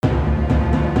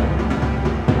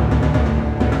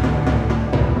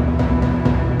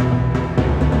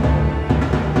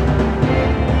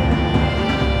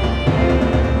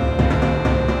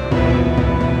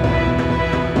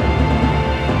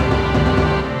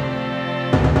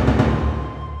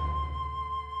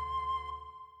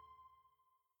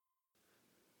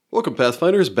Welcome,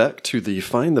 Pathfinders, back to the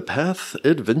Find the Path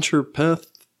Adventure Path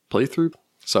playthrough.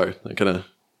 Sorry, I'm going to...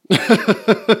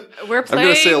 We're playing, I'm going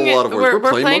to say a lot of words. We're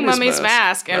playing Mummy's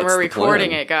Mask, and That's we're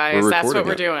recording it, guys. That's what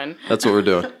we're it. doing. That's what we're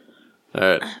doing. All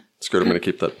right. Screw it, I'm going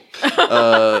to keep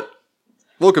that.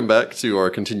 Welcome back to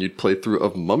our continued playthrough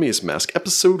of Mummy's Mask,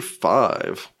 Episode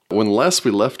 5. When last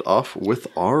we left off with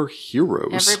our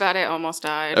heroes. Everybody almost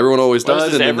died. Everyone always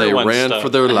died, and then they ran for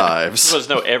their lives. There was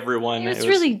no everyone. It was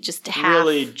really just half.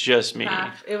 Really just me.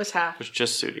 Half. It was half. It was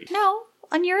just Sudi. No,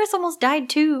 Onuris almost died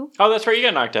too. Oh, that's right. You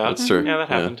got knocked out. That's true. Yeah, that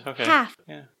happened. Okay. Half.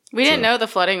 Yeah. We didn't know the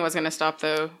flooding was going to stop,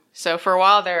 though. So for a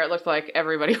while there, it looked like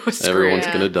everybody was screwed. Everyone's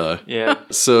going to die. Yeah.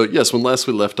 So, yes, when last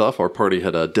we left off, our party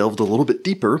had delved a little bit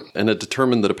deeper and had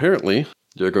determined that apparently,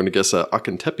 you're going to guess,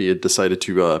 Akentepi had decided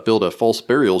to build a false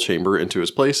burial chamber into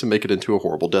his place and make it into a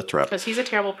horrible death trap. Because he's a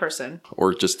terrible person.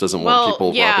 Or just doesn't want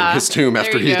people yeah, robbing his tomb there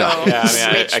after you he go. dies. Yeah,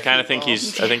 I mean, Rich I kind of think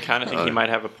people. he might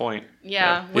have a point.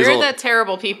 Yeah, He's we're all- the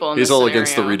terrible people in He's this all scenario.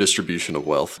 against the redistribution of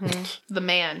wealth. The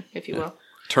man, if you will.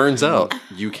 Turns out,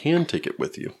 you can take it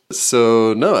with you.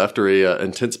 So, no, after a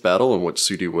intense battle in which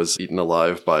Sudi was eaten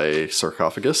alive by a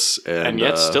sarcophagus And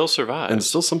yet still survived. and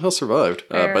still somehow survived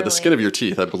by the Barely. skin of your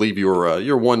teeth. I believe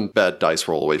you're one bad dice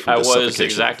roll away from I just was suffocation.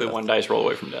 exactly one dice roll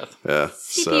away from death. Yeah.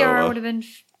 CPR would have been,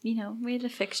 we had to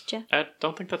fix you. I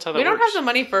don't think that's how that We don't works. have the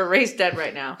money for a raised dead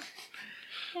right now.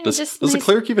 Does the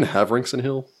cleric even have ranks in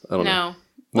Hill? I don't know. No.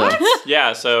 No.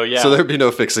 Yeah, so So there'd be no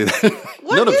fixing that.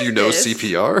 None of is you know this?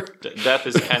 CPR. death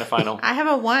is kind of final. I have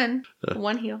a one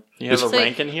heal. You have a So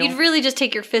rank in heal? You'd really just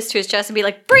take your fist to his chest and be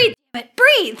like, breathe, damn it,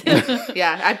 breathe.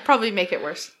 Yeah, I'd probably make it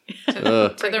worse. To Break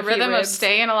the a few rhythm of ribs.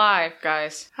 staying alive,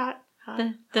 guys. Hot.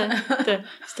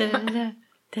 Da-da-da-da-da-da.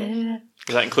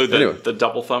 Does that include Anyway. the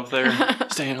double thump there?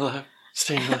 Staying alive.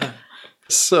 Staying alive.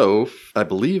 So, I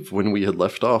believe when we had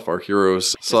left off, our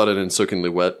heroes sodded and soakingly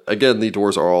wet. Again, the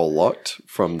doors are all locked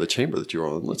from the chamber that you're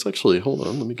on. Let's actually, hold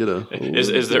on, let me get a...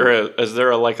 Is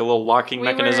there a like a little locking We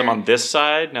mechanism were- on this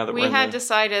side now that We we're in had the...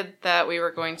 decided that we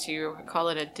were going to call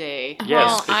it a day.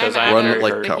 Yes, because I'm Run after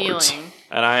like the cowards. healing.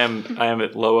 And I am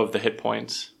at low of the hit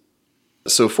points.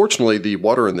 So fortunately, the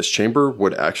water in this chamber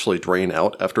would actually drain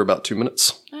out after about 2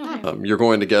 minutes. You're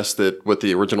going to guess that with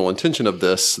the original intention of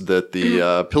this, that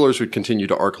the pillars would continue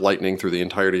to arc lightning through the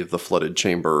entirety of the flooded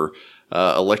chamber,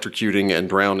 electrocuting and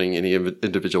drowning any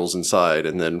individuals inside,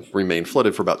 and then remain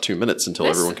flooded for about 2 minutes until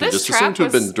everyone can just assume to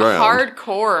have been drowned.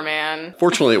 Hardcore, man.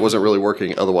 Fortunately, it wasn't really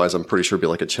working. Otherwise, I'm pretty sure it'd be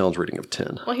like a challenge rating of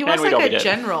 10. Well, he And was we'd all like be a dead.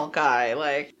 general guy.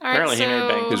 Like, All right, Apparently he knew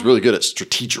bank. He was really good at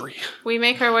strategery. we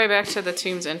make our way back to the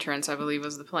tomb's entrance, I believe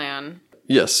was the plan.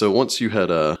 Yes, so once you had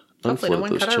Hopefully no unflooded one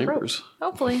those cut our rope. chambers,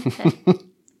 Hopefully.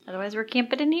 Otherwise, we're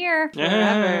camping in here.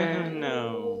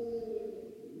 No.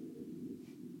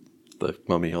 the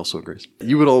mummy also agrees.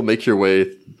 You would all make your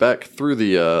way back through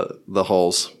the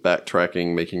halls,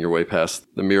 backtracking, making your way past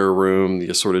the mirror room, the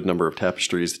assorted number of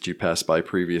tapestries that you passed by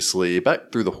previously,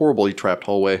 back through the horribly trapped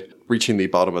hallway, reaching the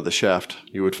bottom of the shaft.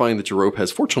 You would find that your rope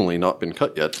has fortunately not been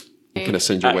cut yet. You can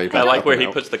ascend your way back I like up where and he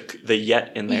out. puts the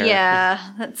yet in there. Yeah,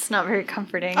 that's not very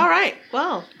comforting. all right,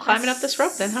 well, climbing up this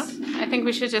rope then, huh? I think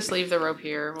we should just leave the rope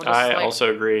here. We'll just I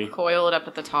also agree. coil it up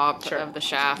at the top of the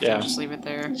shaft Yeah. and just leave it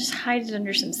there. Just hide it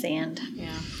under some sand.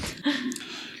 Yeah.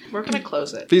 We're gonna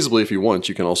close it. Feasibly, if you want,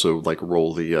 you can also like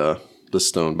roll the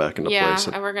stone back into Yeah, place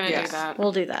and we're going to Yes. do that.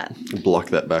 We'll do that. and block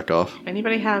that back off.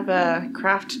 Anybody have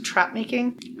craft trap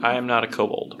making? I am not a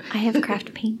kobold. I have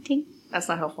craft painting. That's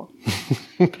not helpful.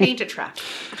 Paint a trap.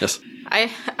 Yes.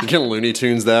 I You can Looney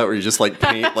Tunes that where you just like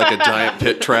paint like a giant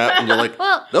pit trap and you're like,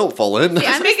 Well, they'll fall in. I'm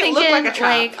just make it look thinking, like a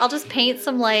trap. I'll just paint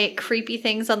some like creepy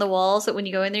things on the walls that when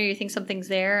you go in there, you think something's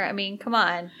there. I mean, come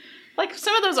on. like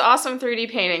some of those awesome 3D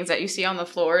paintings that you see on the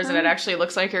floors and it actually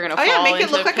looks like you're going to Oh, yeah, fall make it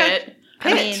into look a like a- pit.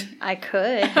 I mean, I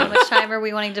could. How much time are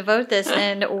we wanting to devote this?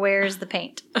 And where's the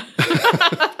paint?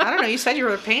 I don't know. You said you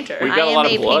were a painter. We- I got a am lot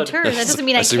of a blood. painter. That doesn't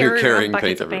mean I I assume you're carry carrying buckets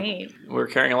paint of everywhere. paint. We're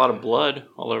carrying a lot of blood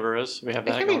all over us. We have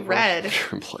It that can be going for us.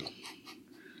 red.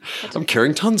 I'm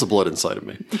carrying tons of blood inside of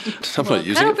me. I'm not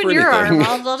using Cut it open for your anything.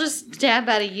 arm. I'll just stab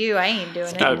out of you. I ain't doing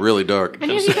it. It's really dark.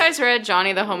 Any of you guys read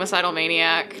Johnny the Homicidal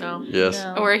Maniac? No. Yes.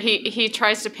 No. Where he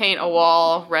tries to paint a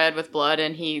wall red with blood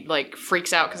and he like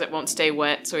freaks out because it won't stay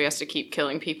wet, so he has to keep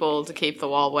killing people to keep the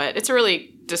wall wet. It's a really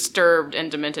disturbed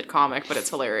and demented comic, but it's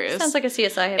hilarious. Sounds like a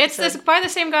CSI episode. it's this by the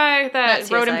same guy that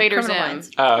Not wrote CSI, Invader Criminal Zim.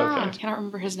 Minds. Oh, I okay. cannot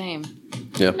remember his name.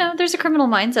 Yeah. No, there's a Criminal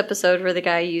Minds episode where the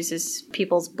guy uses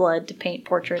people's blood to paint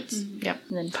portraits. Yep.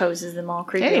 And then poses them all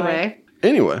creepy. Anyway,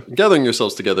 Anyway, gathering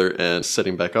yourselves together and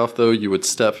setting back off, though, you would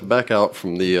step back out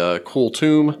from the cool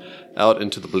tomb out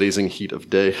into the blazing heat of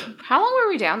day. How long were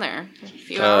we down there? A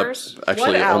few hours?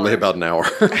 Actually, 1 hour. only about an hour.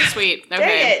 Sweet.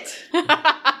 Okay. Dang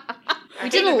it! We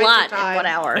did a lot in 1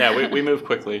 hour. Yeah, we move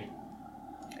quickly.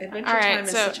 Adventure All right, time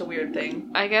is so- such a weird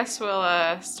thing. I guess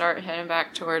we'll start heading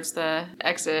back towards the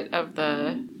exit of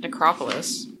the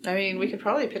necropolis. I mean, we could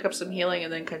probably pick up some healing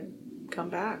and then come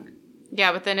back.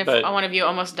 Yeah, but then if But- one of you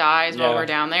almost dies while Yeah. we're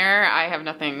down there, I have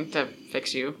nothing to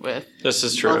fix you with. This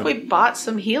is Well, true. if we bought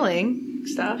some healing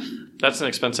stuff. That's an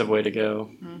expensive way to go.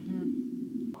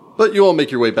 But you all make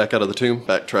your way back out of the tomb,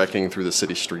 backtracking through the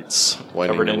city streets,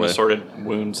 winding Covered your in way. assorted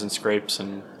wounds and scrapes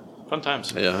and fun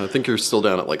times. Yeah, I think you're still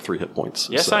down at like 3 hit points.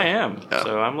 Yes, so- I am. Yeah.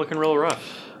 So I'm looking real rough.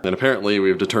 And apparently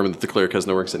we've determined that the cleric has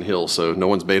nowhere to heal, so no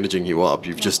one's bandaging you up.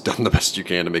 You've just done the best you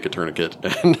can to make a tourniquet.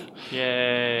 And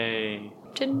Yay.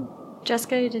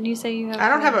 Jessica, didn't you say you have? I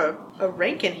don't have a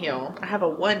rank in heal. I have a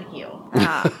 1 heal.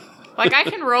 Like, I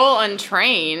can roll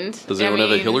untrained. does I anyone have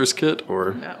a mean, healer's kit?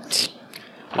 Or No.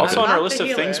 Also I'm on our not list the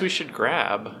of things healer. we should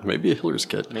grab, maybe a healer's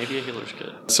kit? maybe a healer's kit.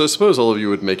 So I suppose all of you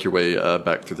would make your way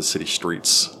back through the city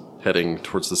streets, heading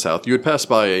towards the south. You would pass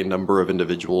by a number of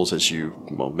individuals as you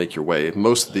make your way. In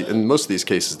most of these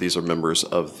cases, these are members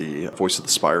of the Voice of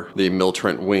the Spire, the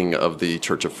Miltrent wing of the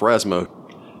Church of Pharasma.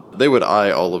 They would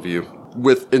eye all of you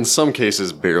with, in some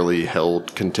cases, barely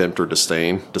held contempt or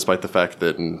disdain, despite the fact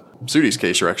that in Sudi's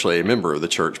case, you're actually a member of the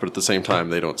church, but at the same time,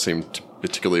 they don't seem to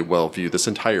particularly well view this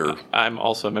entire... I'm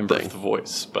also a member Thing. of The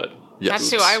Voice, but Yes.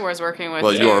 That's who I was working with.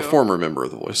 Well, you are a too. former member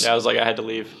of the Voice. yeah, I was like, I had to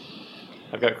leave.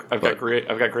 I've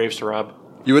got graves to rob.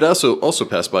 You would also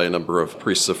pass by a number of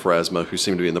priests of Pharasma who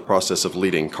seem to be in the process of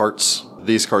leading carts.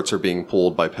 These carts are being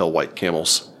pulled by pale white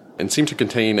camels and seem to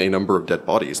contain a number of dead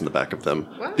bodies in the back of them.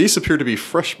 What? These appear to be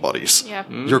fresh bodies. Yeah.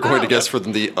 You're going to Oh. guess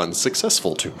from the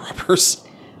unsuccessful tomb robbers.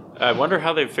 I wonder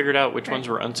how they figured out which ones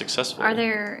were unsuccessful. Are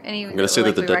there any? I'm gonna say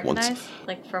like, they're the we dead ones. recognize?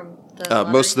 Like from the.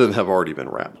 Most of them have already been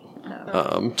wrapped.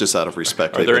 Oh. Just out of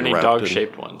respect. Are they've there been any wrapped in-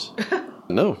 dog-shaped ones?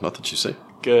 No, not that you see.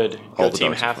 Good. All Go the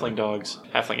team dogs are halfling dogs.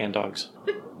 Halfling and dogs.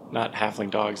 Not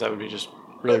halfling dogs. That would be just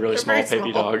really, really They're small, very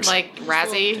baby small. dogs. Like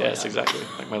Razzie. Yes, exactly.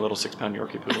 Like my little 6-pound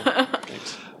Yorkie poodle.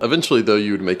 Thanks. Eventually, though,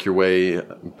 you would make your way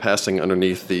passing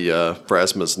underneath the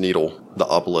Pharasma's Needle, the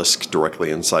obelisk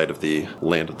directly inside of the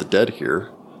Land of the Dead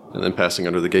here, and then passing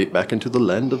under the gate back into the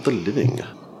Land of the Living.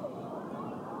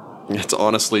 It's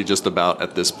honestly just about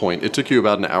at this point. It took you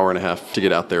about an hour and a half to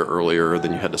get out there earlier,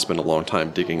 then you had to spend a long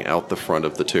time digging out the front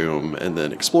of the tomb and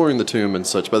then exploring the tomb and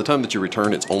such. By the time that you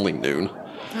return, it's only noon.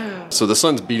 So the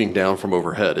sun's beating down from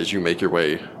overhead as you make your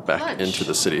way back Lunch. into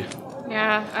the city.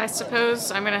 Yeah, I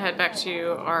suppose I'm going to head back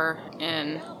to our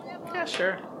inn. Yeah,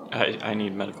 sure. I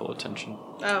need medical attention.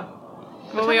 Oh.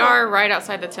 Well, we are right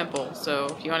outside the temple, so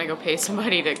if you want to go pay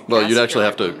somebody to. Well, cast you'd actually your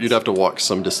have to weapons- you'd have to walk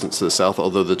some distance to the south.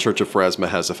 Although the Church of Pharasma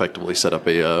has effectively set up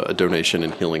a donation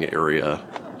and healing area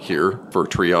here for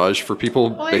triage for people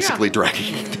Well, there you basically go.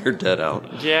 dragging their dead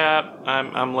out. Yeah,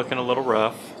 I'm looking a little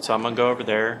rough, so I'm gonna go over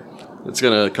there. It's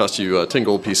going to cost you 10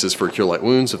 gold pieces for cure light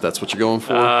wounds if that's what you're going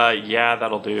for. Yeah,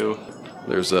 that'll do.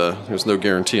 There's no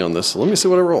guarantee on this. So let me see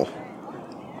what I roll.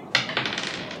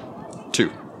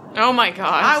 2. Oh my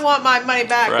god. I want my money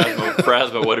back.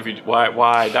 Phrasma, what have you?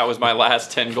 Why? That was my last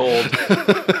 10 gold.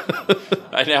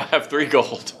 I now have 3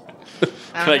 gold.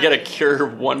 Can I get a cure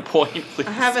 1 point, please?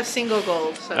 I have a single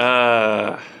gold. So.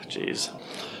 Jeez.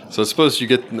 So I suppose you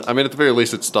get. I mean, at the very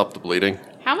least, it stopped the bleeding.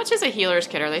 How much is a healer's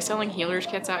kit? Are they selling healer's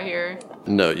kits out here?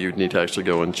 No, you'd need to actually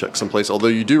go and check someplace. Although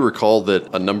you do recall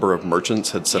that a number of merchants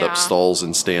had set Yeah. up stalls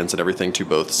and stands and everything to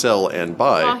both sell and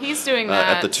buy. Well, he's doing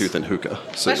that. At the Tooth and Hookah.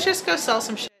 So Let's just go sell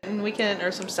some shit and we can,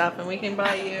 or some stuff, and we can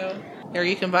buy you, or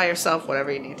you can buy yourself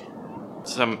whatever you need.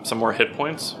 Some more hit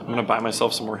points. I'm gonna buy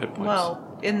myself some more hit points.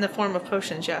 Well, in the form of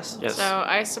potions, yes. yes. So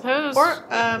I suppose Or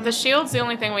the shield's the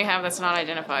only thing we have that's not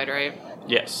identified, right?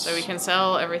 yes. So we can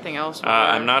sell everything else.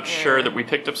 I'm not sure that we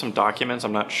picked up some documents.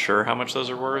 I'm not sure how much those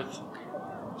are worth.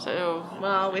 So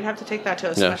Well, we'd have to take that to a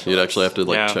yeah, specialist. you'd actually have to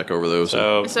Yeah. check over those.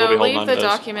 So, So we'll be holding leave on the to those.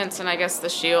 documents and I guess the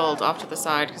shield off to the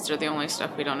side because they're the only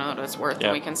stuff we don't know what it's worth. Yeah.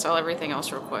 And we can sell everything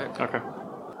else real quick. Okay.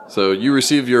 So you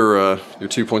receive your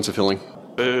 2 points of healing.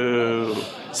 Boo.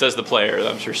 Says the player.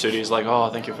 I'm sure Sudi's like, oh,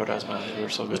 thank you, Pharasma. You were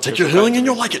so good. Take your healing and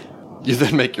you'll like it. You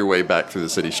then make your way back through the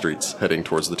city streets, heading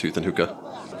towards the Tooth and Hookah.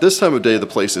 This time of day, the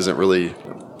place isn't really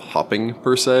hopping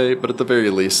per se, but at the very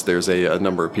least, there's a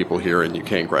number of people here, and you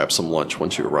can grab some lunch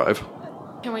once you arrive.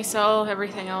 Can we sell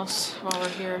everything else while we're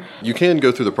here? You can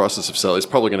go through the process of selling. It's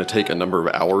probably going to take a number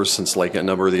of hours since like a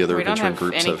number of the other We don't adventuring have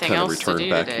groups have anything kind of else to returned do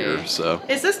back today. here. So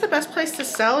Is this the best place to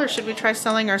sell, or should we try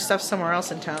selling our stuff somewhere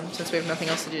else in town since we have nothing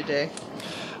else to do today?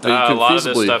 you A can lot of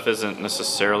this feasibly- stuff isn't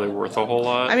necessarily worth a whole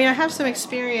lot. I mean, I have some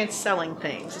experience selling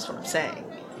things, is what I'm saying.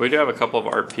 We do have a couple of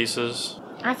art pieces.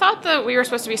 I thought that we were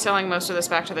supposed to be selling most of this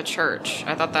back to the church.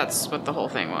 I thought that's what the whole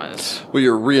thing was. Well,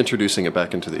 you're reintroducing it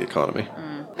back into the economy.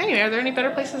 Anyway, are there any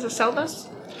better places to sell this?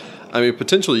 I mean,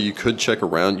 potentially you could check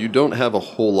around. You don't have a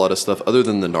whole lot of stuff other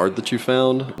than the nard that you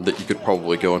found that you could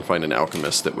probably go and find an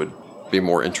alchemist that would be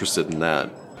more interested in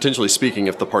that. Potentially speaking,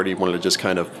 if the party wanted to just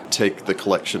kind of take the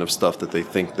collection of stuff that they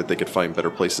think that they could find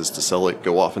better places to sell it,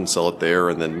 go off and sell it there,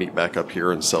 and then meet back up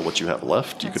here and sell what you have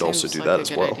left, you could also seems do like that a as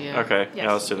good well. idea. Okay, Yes.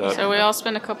 yeah, let's do that. So we all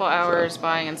spend a couple hours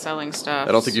buying and selling stuff.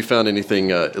 I don't think you found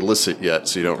anything illicit yet,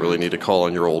 so you don't really need to call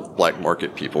on your old black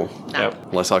market people. Yep.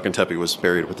 Unless Akentepe was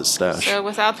buried with his stash. So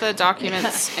without the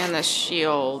documents and the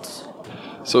shield,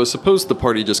 So I suppose the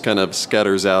party just kind of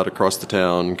scatters out across the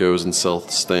town, goes and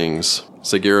sells things.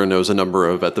 Segura knows a number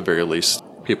of, at the very least,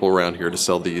 people around here to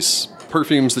sell these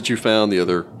perfumes that you found, the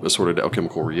other assorted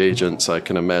alchemical reagents. I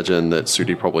can imagine that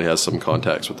Sudi probably has some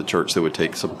contacts with the church that would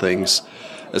take some things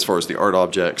as far as the art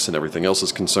objects and everything else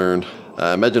is concerned.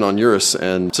 I imagine Onuris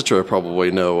and Citra probably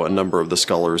know a number of the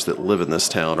scholars that live in this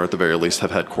town, or at the very least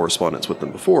have had correspondence with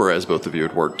them before, as both of you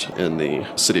had worked in the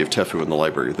city of Tefu and the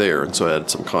library there, and so I had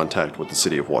some contact with the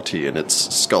city of Wati and its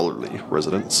scholarly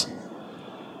residents.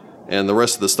 And the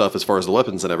rest of the stuff, as far as the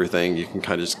weapons and everything, you can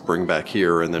kind of just bring back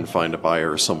here and then find a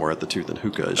buyer somewhere at the Tooth and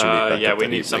Hookah as you meet back Yeah, up we that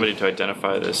need evening. somebody to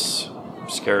identify this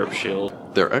scarab shield.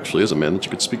 There actually is a man that you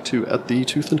could speak to at the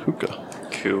Tooth and Hookah.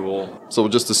 Cool. So we'll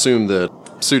just assume that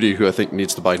Sudi, who I think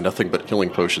needs to buy nothing but healing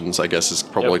potions, I guess is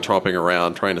probably Yep. tromping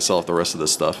around trying to sell off the rest of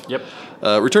this stuff. Yep.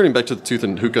 Returning back to the Tooth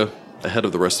and Hookah, ahead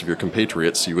of the rest of your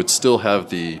compatriots, you would still have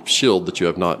the shield that you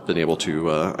have not been able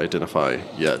to identify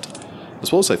yet,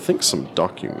 as well as I think some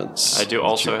documents. I do that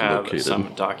also you've have located.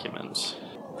 some documents.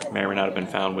 May or may not have been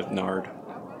found with Nard.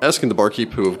 Asking the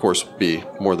barkeep, who of course would be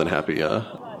more than happy.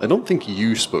 I don't think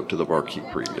you spoke to the barkeep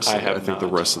previously. I have think the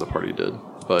not. rest of the party did.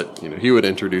 But he would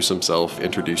introduce himself,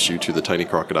 introduce you to the tiny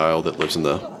crocodile that lives in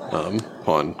the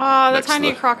pond. oh, the next to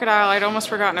tiny crocodile! I'd almost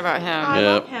forgotten about him. I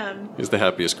Yeah. love him. He's the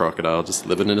happiest crocodile, just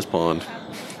living in his pond.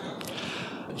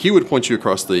 He would point you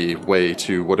across the way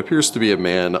to what appears to be a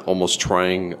man almost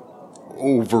trying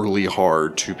overly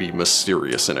hard to be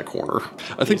mysterious in a corner.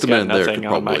 I think He's the got man there nothing could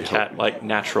on my probably help. cat like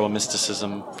natural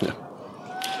mysticism.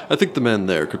 I think the man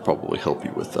there could probably help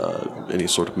you with any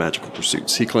sort of magical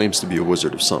pursuits. He claims to be a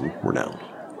wizard of some renown.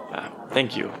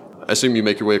 Thank you. I assume you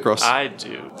make your way across? I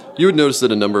do. You would notice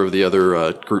that a number of the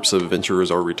other groups of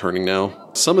adventurers are returning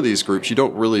now. Some of these groups, you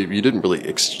didn't really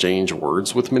exchange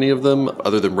words with many of them,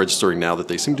 other than registering now that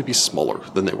they seem to be smaller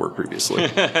than they were previously.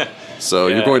 So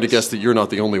you're going to Yes. guess that you're not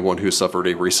the only one who suffered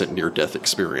a recent near-death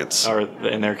experience. Or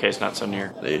in their case, not so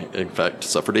near. They, in fact,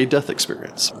 suffered a death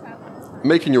experience.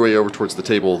 Making your way over towards the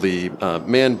table, the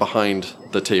man behind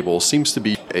the table seems to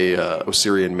be a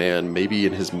Osirian man, maybe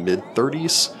in his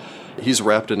mid-30s. He's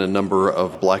wrapped in a number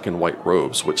of black and white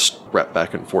robes, which wrap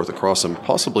back and forth across him,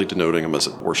 possibly denoting him as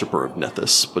a worshipper of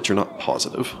Nethys, but you're not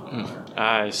positive.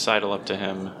 I sidle up to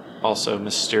him, also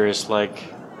mysterious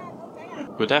like.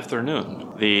 Good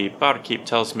afternoon. The barkeep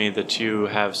tells me that you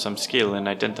have some skill in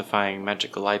identifying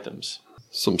magical items.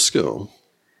 Some skill.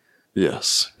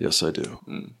 Yes, I do.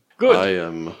 Good. I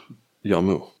am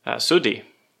Yamu. Sudi,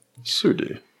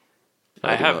 Sudi.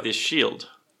 I do have not- this shield.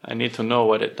 I need to know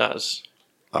what it does.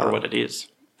 Or what it is.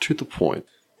 To the point.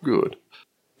 Good.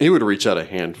 He would reach out a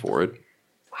hand for it.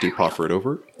 Do you offer it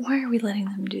over? Why are we letting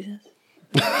them do this?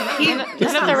 He's None of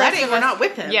not the rest ready. of We're us- not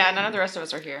with him. Yeah, none of the rest of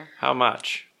us are here. How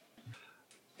much?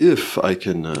 If I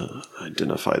can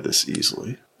identify this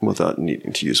easily, without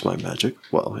needing to use my magic,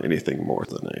 well, anything more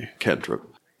than a cantrip,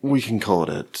 we can call it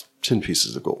at 10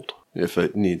 pieces of gold. If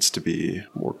it needs to be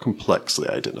more complexly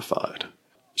identified,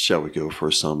 shall we go for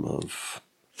a sum of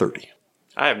 30?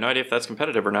 I have no idea if that's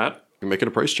competitive or not. You can make it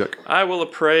a price check. I will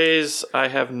appraise. I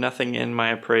have nothing in my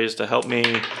appraise to help me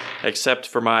except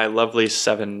for my lovely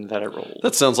 7 that I rolled.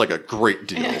 That sounds like a great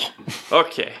deal.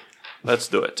 Okay, let's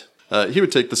do it. He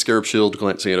would take the scarab shield,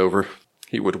 glancing it over.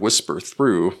 He would whisper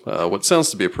through what sounds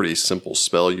to be a pretty simple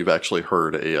spell. You've actually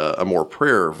heard a more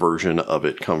prayer version of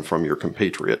it come from your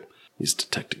compatriot. He's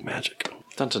detecting magic.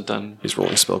 Dun dun dun. He's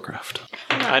rolling spellcraft.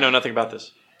 I know nothing about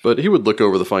this. But he would look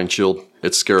over the fine shield,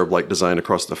 its scarab-like design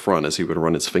across the front as he would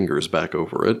run his fingers back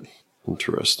over it.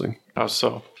 Interesting. How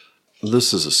so?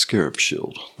 This is a scarab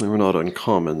shield. They were not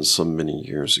uncommon some many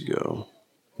years ago.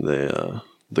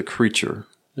 The creature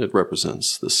It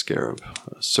represents the scarab.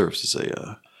 Serves as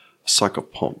a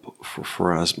psychopomp for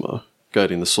Pharasma,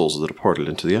 guiding the souls of the departed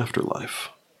into the afterlife.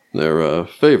 They're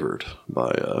favored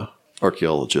by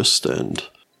archaeologists and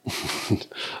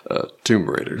tomb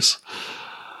raiders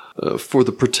for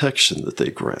the protection that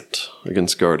they grant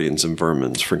against guardians and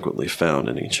vermins frequently found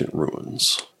in ancient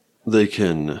ruins. They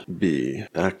can be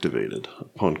activated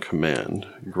upon command,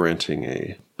 granting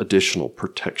a additional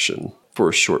protection for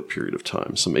a short period of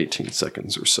time, some 18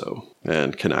 seconds or so,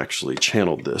 and can actually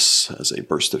channel this as a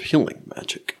burst of healing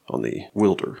magic on the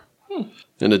wielder.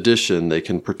 In addition, they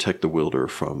can protect the wielder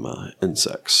from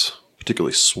insects,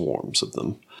 particularly swarms of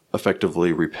them,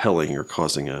 effectively repelling or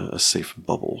causing a safe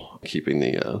bubble, keeping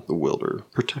the wielder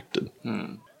protected.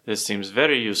 This seems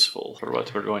very useful for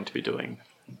what we're going to be doing.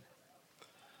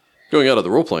 Going out of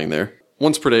the role-playing there,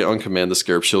 once per day on command, the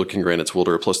Scarab Shield can grant its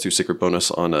wielder a +2 secret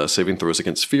bonus on saving throws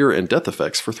against fear and death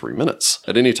effects for 3 minutes.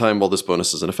 At any time while this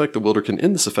bonus is in effect, the wielder can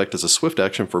end this effect as a swift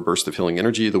action for a burst of healing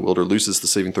energy. The wielder loses the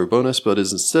saving throw bonus, but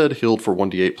is instead healed for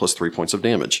 1d8 plus 3 points of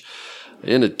damage.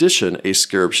 In addition, a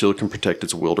Scarab Shield can protect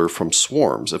its wielder from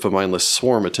swarms. If a mindless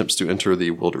swarm attempts to enter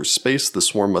the wielder's space, the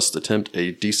swarm must attempt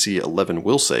a DC 11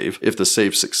 will save. If the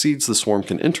save succeeds, the swarm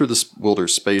can enter the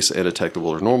wielder's space and attack the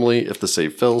wielder normally. If the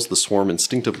save fails, the swarm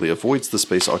instinctively avoids the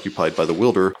space occupied by the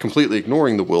wielder, completely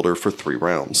ignoring the wielder for 3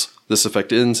 rounds. This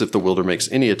effect ends if the wielder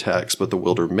makes any attacks, but the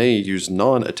wielder may use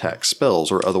non-attack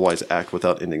spells or otherwise act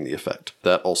without ending the effect.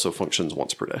 That also functions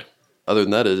once per day. Other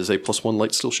than that, it is a +1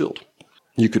 light steel shield.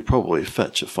 You could probably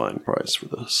fetch a fine price for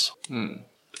this.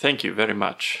 Thank you very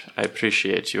much. I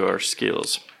appreciate your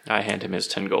skills. I hand him his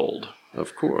 10 gold.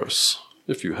 Of course.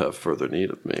 If you have further need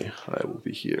of me, I will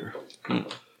be here. I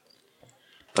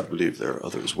believe there are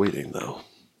others waiting, though.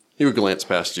 He would glance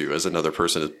past you as another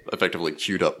person is effectively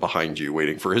queued up behind you,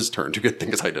 waiting for his turn to get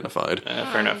things identified.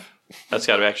 Fair enough. That's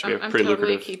got to actually be I'm pretty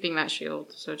totally lucrative. keeping that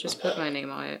shield, so just put my name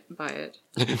on it, buy it.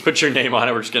 Put your name on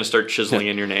it. We're just going to start chiseling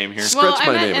in your name here. Scratch I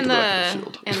my meant name in at the back of the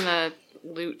shield. in the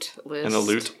loot list. And the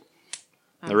loot.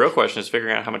 The real question is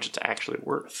figuring out how much it's actually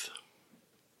worth.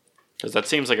 Because that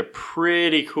seems like a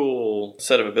pretty cool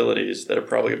set of abilities that are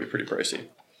probably going to be pretty pricey.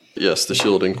 Yes, the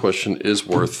shield in question is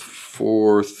worth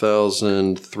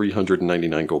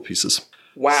 4,399 gold pieces.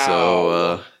 Wow.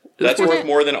 So, that's worth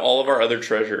more than all of our other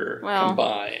treasure Well.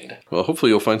 combined. well,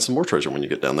 hopefully you'll find some more treasure when you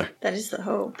get down there. That is the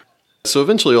hope. So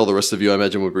eventually all the rest of you, I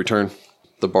imagine, would return.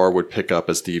 The bar would pick up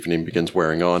as the evening begins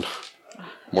wearing on.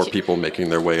 More people making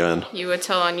their way in. You would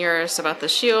tell Onuris about the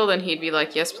shield, and he'd be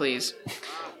like, "Yes, please."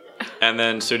 And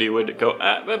then Sudi would go,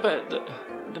 but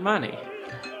the money.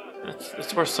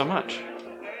 It's worth so much.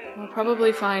 We'll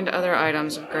probably find other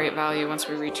items of great value once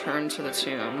we return to the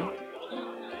tomb.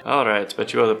 Alright,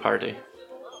 but you owe the party.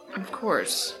 Of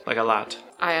course, Like a lot.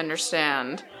 I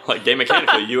understand. Like, game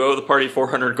mechanically, you owe the party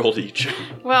 400 gold each.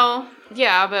 Well,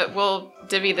 yeah, but we'll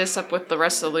divvy this up with the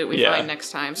rest of the loot we Yeah. find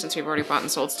next time, since we've already bought and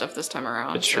sold stuff this time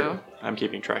around. It's true. I'm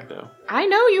keeping track, though. I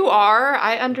know you are.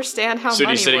 I understand how money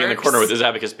Sudi's sitting in the works. corner with his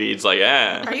abacus beads, like,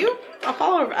 Are you a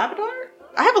follower of Abadar?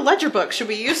 I have a ledger book. Should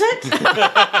we use it? Is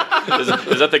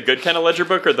that the good kind of ledger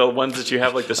book, or the ones that you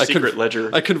have, like, the secret ledger?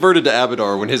 I converted to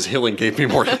Abadar when his healing gave me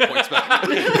more hit points back.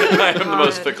 I am the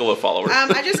most fickle of followers.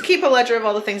 I just keep a ledger of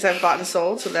all the things I've bought and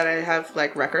sold so that I have,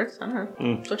 like, records. I don't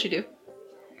know. That's what you do.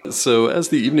 So as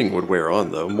the evening would wear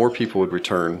on, though, more people would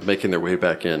return, making their way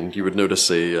back in. You would notice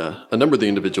a number of the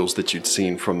individuals that you'd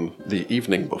seen from the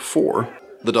evening before.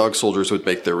 The dog soldiers would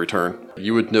make their return.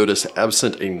 You would notice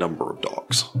absent a number of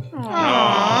dogs.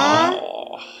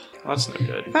 Oh, that's no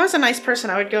good. If I was a nice person,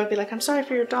 I would go and be like, I'm sorry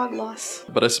for your dog loss.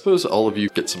 But I suppose all of you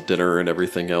get some dinner and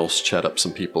everything else, chat up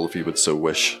some people if you would so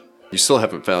wish. You still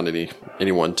haven't found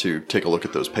anyone to take a look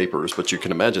at those papers, but you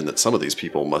can imagine that some of these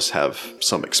people must have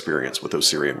some experience with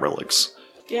Osirian relics.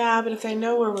 Yeah, but if they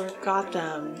know where we've got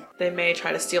them, they may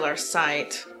try to steal our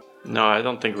site. No, I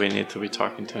don't think we need to be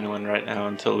talking to anyone right now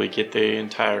until we get the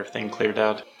entire thing cleared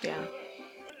out. Yeah.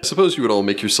 I suppose you would all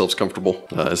make yourselves comfortable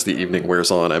as the evening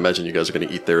wears on. I imagine you guys are going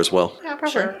to eat there as well. Yeah,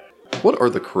 probably. Sure. What are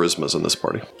the charismas in this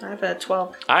party? I have a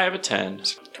 12. I have a 10.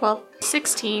 12.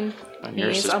 16. And He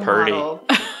yours is is a purdy. model.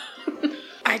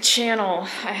 I channel.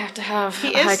 I have to have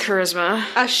He high is- charisma.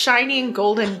 A shining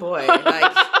golden boy.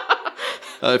 Like,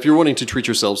 If you're wanting to treat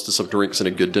yourselves to some drinks and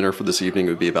a good dinner for this evening, it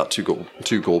would be about two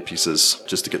gold pieces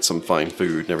just to get some fine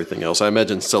food and everything else. I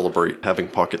imagine celebrate having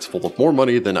pockets full of more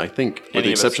money than I think, with Any the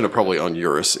of us. exception of probably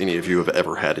Onuris, any of you have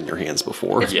ever had in your hands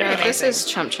before. Yeah. Yeah, this is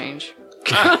chump change.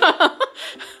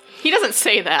 He doesn't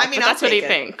say that, I mean, but that's I'll what he take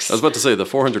it. thinks. I was about to say the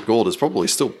 400 gold is probably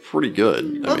still pretty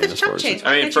good. Well, if it's as chump far as change,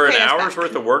 I mean, Why for don't an you pay us hour's back?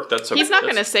 worth of work, that's He's not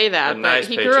going to say a that, nice but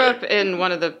he grew paycheck.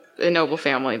 up in a noble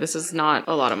family. This is not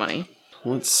a lot of money.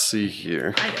 let's see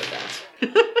here. I know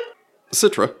that.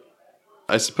 Citra,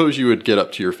 I suppose you would get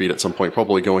up to your feet at some point,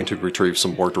 probably going to retrieve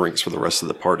some more drinks for the rest of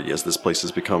the party, as this place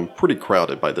has become pretty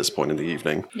crowded by this point in the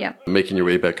evening. Yeah. Making your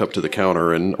way back up to the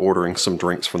counter and ordering some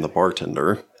drinks from the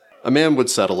bartender. A man would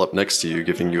saddle up next to you,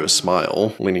 giving you a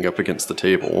smile, leaning up against the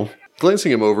table.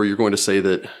 Glancing him over, you're going to say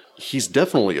that he's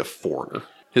definitely a foreigner.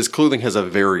 His clothing has a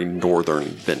very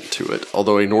northern bent to it,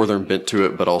 although a northern bent to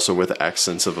it, but also with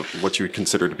accents of what you would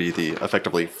consider to be the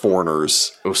effectively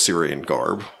foreigner's Osirian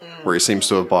garb, where he seems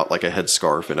to have bought like a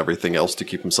headscarf and everything else to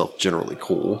keep himself generally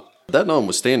cool. That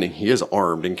notwithstanding, he is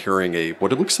armed and carrying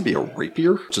what it looks to be a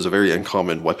rapier, which is a very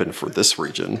uncommon weapon for this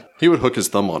region. He would hook his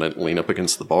thumb on it and lean up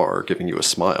against the bar, giving you a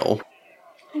smile.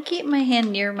 I keep my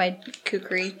hand near my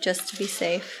kukri just to be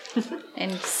safe,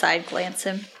 and side glance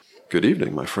him. Good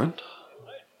evening, my friend.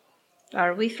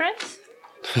 Are we friends?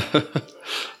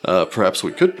 Perhaps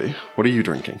we could be. What are you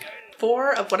drinking?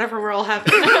 4 of whatever we're all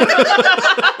having.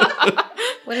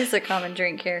 What is a common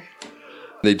drink here?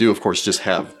 They do, of course, just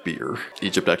have beer.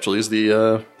 Egypt actually is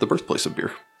the birthplace of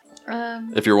beer.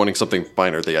 If you're wanting something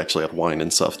finer, they actually have wine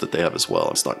and stuff that they have as well.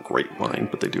 It's not great wine,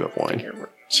 but they do have wine. We're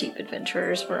cheap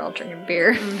adventurers. We're all drinking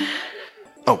beer.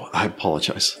 Oh, I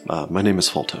apologize. My name is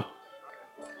Falto.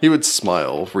 He would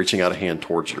smile, reaching out a hand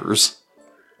towards yours.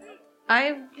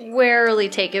 I rarely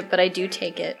take it, but I do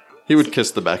take it. He would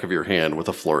kiss the back of your hand with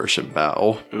a flourish and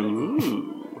bow.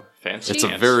 Ooh, fancy. It's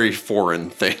a very foreign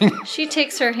thing. She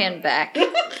takes her hand back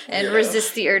and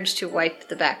resists the urge to wipe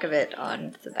the back of it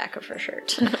on the back of her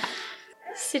shirt.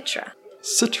 Citra.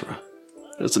 Citra.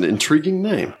 That's an intriguing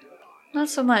name. Not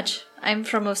so much. I'm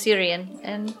from Osirian,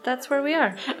 and that's where we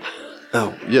are.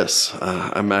 Oh, yes.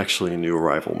 I'm actually a new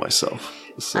arrival myself.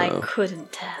 So. I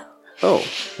couldn't tell. Oh,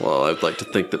 well, I'd like to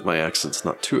think that my accent's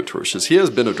not too atrocious. He has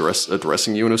been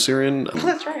addressing you in Osirian.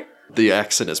 That's right. The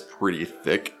accent is pretty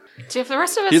thick. See, if the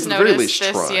rest of us He's at the very noticed least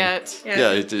this trying. yet.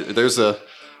 Yeah, there's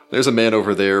a man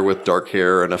over there with dark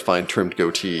hair and a fine trimmed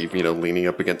goatee, leaning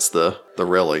up against the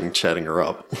railing, chatting her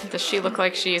up. Does she look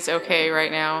like she's okay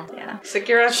right now? Yeah.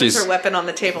 Sagira puts She's- her weapon on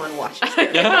the table and watches.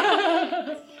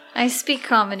 I speak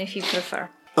common if you prefer.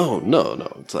 Oh,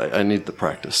 no. I need the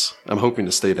practice. I'm hoping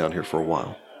to stay down here for a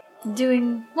while.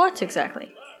 Doing what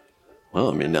exactly? Well,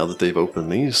 I mean, now that they've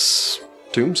opened these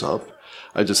tombs up,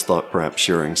 I just thought perhaps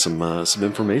sharing some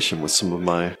information with some of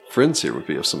my friends here would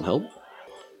be of some help.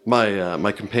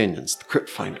 My companions, the Crypt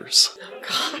Finders.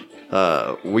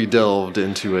 We delved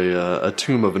into a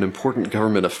tomb of an important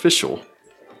government official.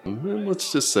 And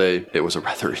let's just say it was a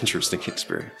rather interesting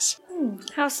experience.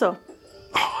 How so?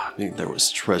 Oh, I mean, there was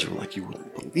treasure like you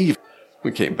wouldn't believe.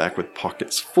 We came back with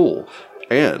pockets full,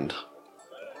 and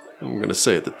I'm going to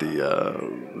say that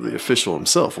the official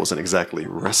himself wasn't exactly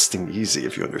resting easy,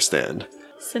 if you understand.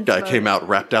 Guy came out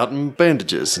wrapped out in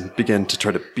bandages and began to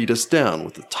try to beat us down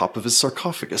with the top of his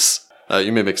sarcophagus.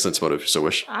 You may make sense motive if you so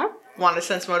wish. I want to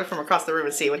sense motive from across the room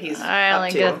and see what he's I up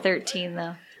only to. got a 13,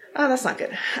 though. Oh, that's not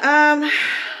good. Well,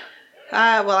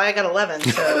 I got 11,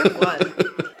 so 1.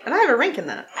 And I have a rank in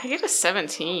that. I get a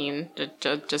 17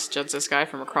 to just judge this guy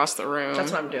from across the room.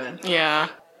 That's what I'm doing. Yeah.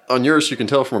 On yours, you can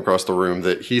tell from across the room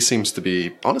that he seems to be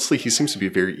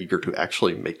very eager to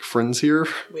actually make friends here.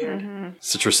 Weird.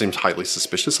 Citra seems highly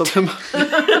suspicious of him.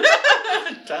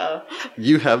 Duh.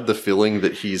 You have the feeling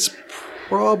that he's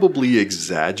probably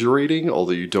exaggerating,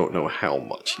 although you don't know how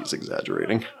much he's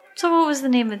exaggerating. So what was the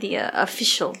name of the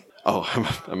official? Oh,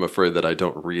 I'm afraid that I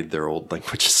don't read their old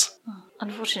languages.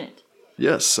 Unfortunate.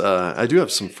 Yes, I do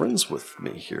have some friends with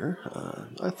me here.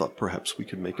 I thought perhaps we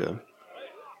could make a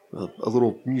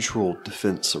little mutual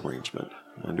defense arrangement.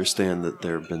 I understand that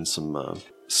there have been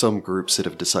some groups that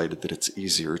have decided that it's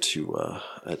easier to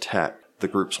attack the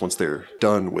groups once they're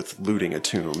done with looting a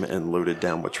tomb and loaded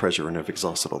down with treasure and have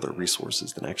exhausted all their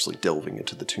resources than actually delving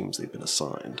into the tombs they've been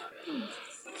assigned.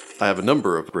 I have a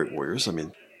number of great warriors. I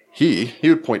mean, he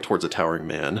would point towards a towering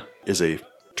man, is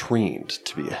trained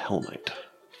to be a Hell Knight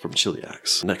from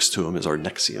Chiliax. Next to him is our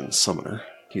Nexian summoner.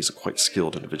 He's a quite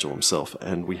skilled individual himself,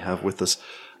 and we have with us,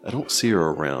 I don't see her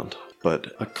around,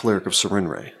 but a cleric of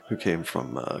Serenre who came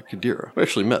from Kadira. We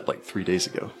actually met like 3 days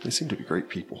ago. They seem to be great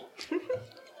people.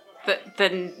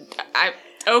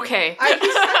 Okay.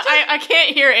 I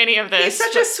can't hear any of this.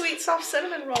 He's such a sweet, soft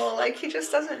cinnamon roll. Like, he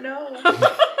just doesn't know.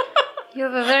 You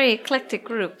have a very eclectic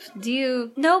group. Do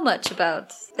you know much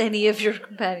about any of your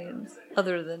companions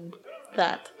other than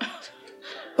that?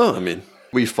 Oh, I mean,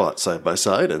 we fought side by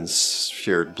side and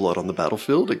shared blood on the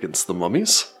battlefield against the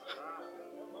mummies.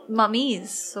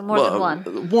 Mummies, so more than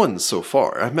one. One so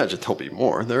far. I imagine there'll be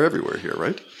more. They're everywhere here,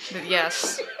 right?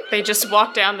 Yes. They just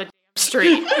walk down the damn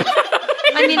street.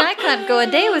 I mean, I can't go a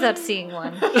day without seeing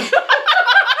one.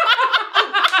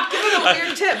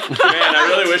 weird tip. Man, I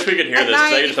really wish we could hear At this,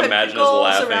 because night, I you just put imagine us pickles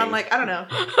laughing. around, like, I don't know.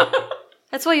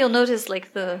 That's why you'll notice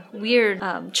like the weird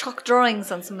chalk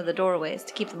drawings on some of the doorways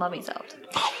to keep the mummies out.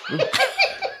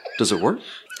 Does it work?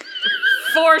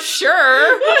 For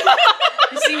sure.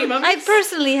 You see me, mummies? I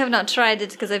personally have not tried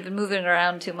it because I've been moving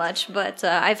around too much, but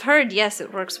I've heard yes,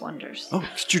 it works wonders. Oh,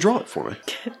 could you draw it for me?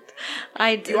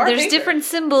 are There's paper. different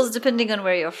symbols depending on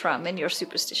where you're from and your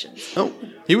superstitions. Oh,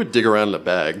 he would dig around in a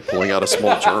bag, pulling out a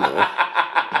small journal.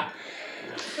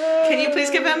 Can you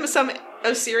please give him some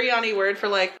Osiriani word for,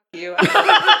 like, you? I'm not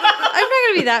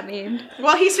gonna be that mean.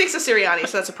 Well, he speaks Osiriani,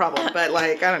 so that's a problem. But,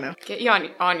 like, I don't know. Get you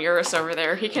on Eurus over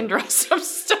there. He can draw some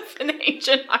stuff in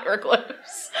ancient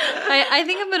hieroglyphs. I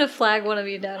think I'm gonna flag one of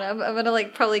you down. I'm gonna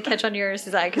like probably catch on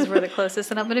Eurus' eye because we're the closest,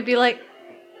 and I'm gonna be like,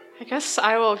 I guess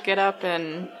I will get up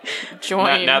and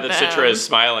join Now that them. Citra is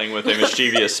smiling with a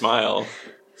mischievous smile.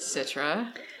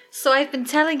 Citra. so I've been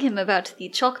telling him about the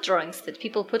chalk drawings that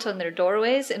people put on their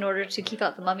doorways in order to keep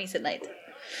out the mummies at night.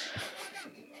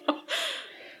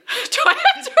 Do I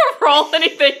have to roll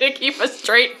anything to keep a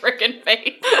straight frickin'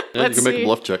 face? Yeah, you can make a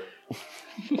bluff check.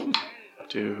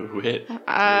 Do it.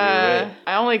 I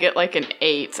only get like an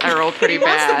 8. I rolled pretty He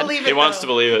wants to bad. believe it, He wants though. to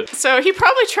believe it. So he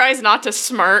probably tries not to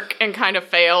smirk and kind of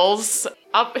fails.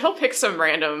 He'll pick some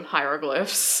random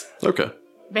hieroglyphs. Okay.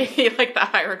 Maybe like the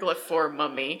hieroglyph for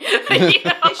mummy. You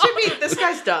know? It should be, this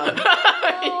guy's dumb.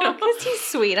 Oh, because he's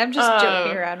sweet. I'm just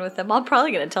joking around with him. I'm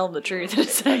probably gonna tell him the truth in a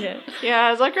second. Yeah,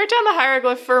 it's like write down the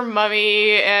hieroglyph for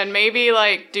mummy and maybe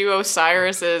like do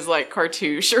Osiris's like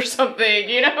cartouche or something,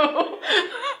 you know?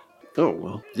 Oh,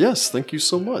 well. Yes, thank you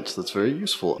so much. That's very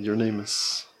useful. Your name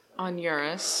is On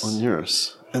Eurus.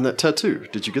 Onuris. And that tattoo,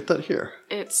 did you get that here?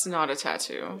 It's not a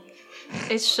tattoo.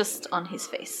 It's just on his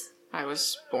face. I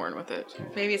was born with it.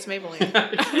 Maybe it's Maybelline.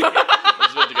 I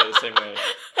was meant to go the same way.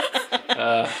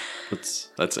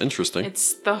 That's interesting.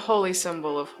 It's the holy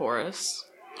symbol of Horus.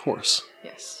 Horse.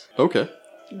 Yes. Okay.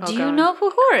 Do you God. know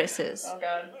who Horus is?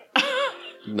 God.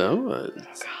 No?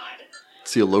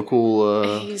 Is he a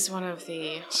local He's one of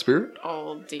the spirit?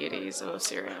 old deities of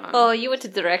Osirian. Oh, you went a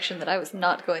direction that I was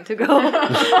not going to go.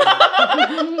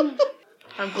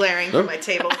 I'm glaring from my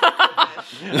table.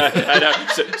 I know.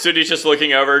 Sudi's just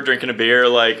looking over, drinking a beer,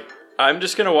 like, I'm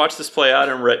just going to watch this play out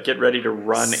and get ready to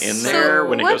run in there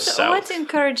when it goes south. What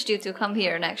encouraged you to come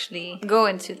here and actually go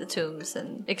into the tombs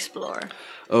and explore?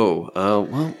 Oh,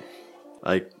 well,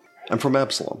 I'm from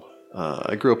Absalom.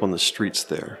 I grew up on the streets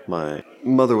there. My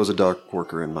mother was a dock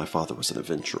worker and my father was an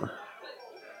adventurer.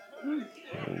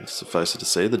 And suffice it to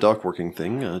say, the dock working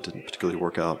thing didn't particularly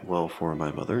work out well for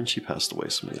my mother, and she passed away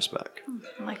some years back.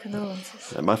 My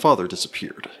condolences. And my father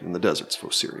disappeared in the deserts of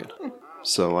Osirian.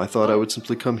 So I thought I would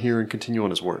simply come here and continue on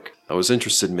his work. I was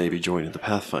interested in maybe joining the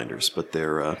Pathfinders, but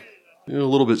they're a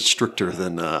little bit stricter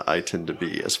than I tend to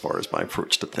be as far as my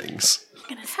approach to things.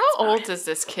 How old does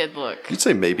this kid look? You'd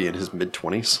say maybe in his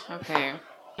mid-20s. Okay.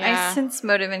 I Yeah. sense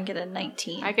motive and get a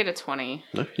 19. I get a 20.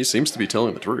 No, he seems to be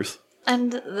telling the truth.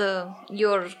 And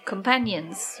your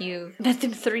companions, you met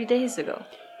them 3 days ago.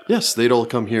 Yes, they'd all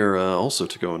come here also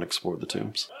to go and explore the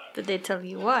tombs. Did they tell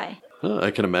you why? I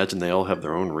can imagine they all have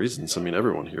their own reasons. I mean,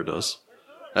 everyone here does.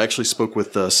 I actually spoke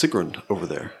with Sigrun over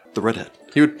there, the redhead.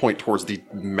 He would point towards the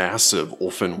massive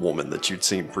Ulfin woman that you'd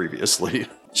seen previously.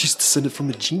 She's descended from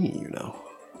a genie, you know.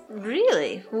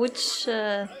 Really? Which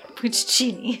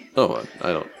genie? Oh,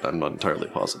 I'm not entirely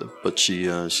positive, but she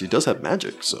does have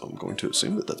magic, so I'm going to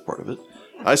assume that that's part of it.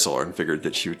 I saw her and figured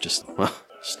that she would she's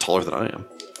taller than I am.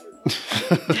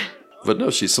 But no,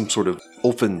 she's some sort of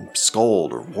Ulfin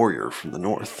skald or warrior from the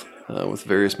north, with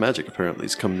various magic apparently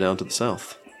has come down to the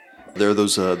south. There are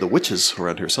those the witches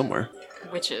around here somewhere.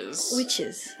 Witches.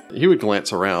 Witches. He would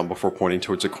glance around before pointing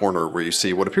towards a corner where you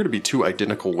see what appear to be two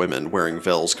identical women wearing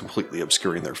veils completely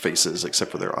obscuring their faces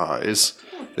except for their eyes.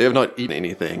 They have not eaten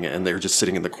anything, and they're just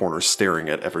sitting in the corner staring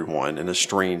at everyone in a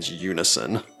strange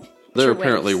unison. They're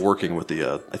apparently working with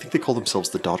the, I think they call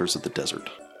themselves the Daughters of the Desert.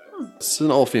 It's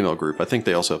an all-female group. I think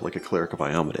they also have like a cleric of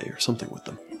Iomade or something with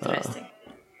them. Interesting.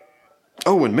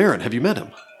 Oh, and Marin, have you met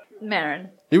him? Marin.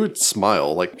 He would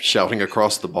smile, like shouting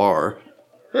across the bar.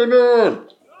 Hey, Marin!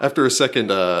 After a second,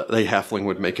 the halfling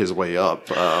would make his way up.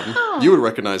 You would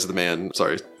recognize the man,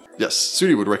 yes,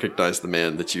 Sudi would recognize the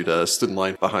man that you'd stood in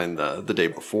line behind the day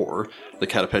before. The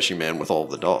Katapeshi man with all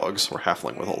of the dogs, or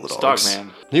halfling with all the dogs. Dog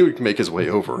man. He would make his way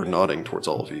over, nodding towards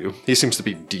all of you. He seems to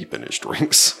be deep in his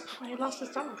drinks. He lost his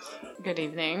dogs. Good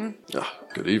evening. Ah,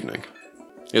 good evening.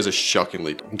 He has a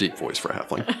shockingly deep voice for a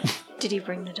halfling. Did he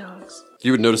bring the dogs?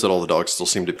 You would notice that all the dogs still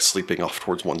seem to be sleeping off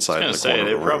towards one side I in was the gonna corner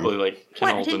say, of they the room. probably, like, What?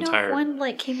 I kennelled didn't and know if tired. one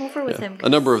like came over with him. A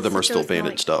number of them are Citra still was gonna,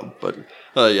 bandaged up, but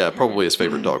yeah, probably his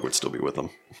favorite dog would still be with him.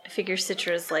 I figure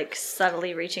Citra's like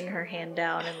subtly reaching her hand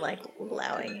down and like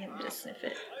allowing him to sniff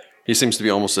it. He seems to be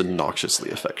almost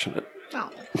obnoxiously affectionate. Oh.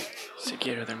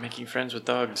 Sagira, they're making friends with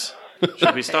dogs.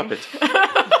 Should we stop it?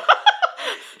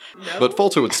 But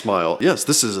Falto would smile. Yes,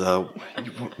 this is,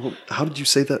 how did you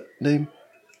say that name?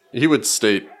 He would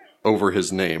state over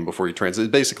his name before he translates.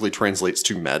 It basically translates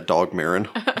to Mad Dog Marin.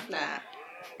 Nah.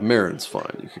 Marin's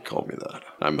fine, you could call me that.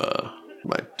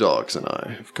 My dogs and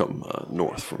I have come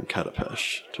north from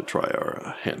Katapesh to try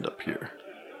our hand up here.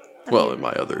 Well, and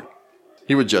my other...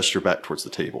 He would gesture back towards the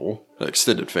table.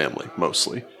 Extended family,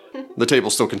 mostly. The table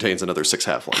still contains another 6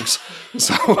 halflings.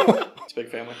 So... It's a big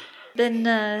family. Been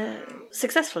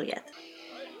successful yet?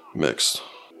 Mixed.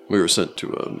 We were sent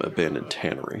to an abandoned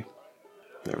tannery.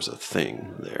 There was a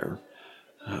thing there.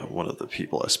 One of the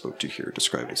people I spoke to here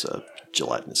described it as a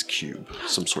gelatinous cube,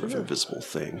 some sort of invisible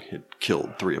thing. It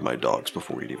killed 3 of my dogs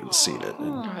before we'd even seen it,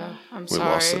 and I'm we sorry.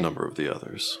 lost a number of the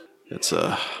others. It's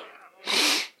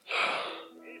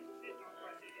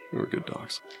they were good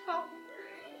dogs.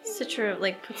 Citra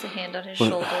like puts a hand on his But-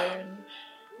 shoulder and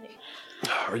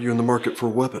Are you in the market for a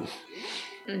weapon?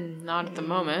 Not at the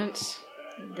moment.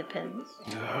 depends.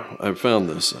 I found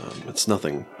this. It's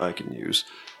nothing I can use.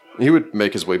 He would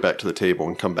make his way back to the table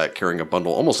and come back carrying a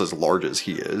bundle almost as large as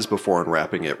he is before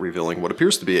unwrapping it, revealing what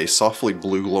appears to be a softly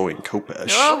blue glowing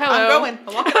Kopesh. Oh, hello. I'm going.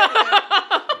 I'm walking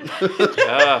over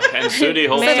there. And Sudi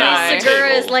holds May down I? the Segura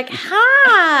is table. like,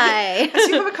 hi! I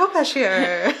see you have a Kopesh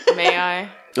here. May I?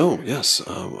 Oh, yes.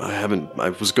 I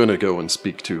was going to go and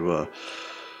speak to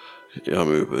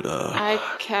Yamu, but I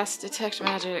cast Detect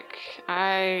Magic.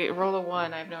 I roll a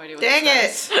 1. I have no idea what Dang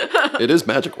this it. does. it is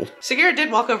magical. Sagira did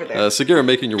walk over there. Sagira,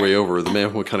 making your way over, the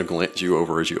man would kind of glance you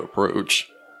over as you approach.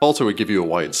 Falto would give you a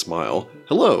wide smile.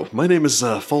 Hello, my name is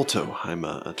Falto. I'm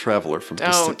a traveler from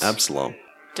distant Don't. Absalom.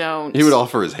 Don't. He would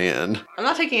offer his hand. I'm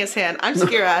not taking his hand. I'm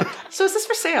Sagira. So is this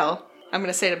for sale? I'm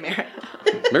going to say to Mara.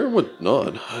 Marin would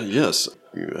nod. Yes,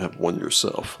 you have one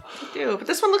yourself. I do, but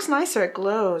this one looks nicer. It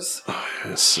glows.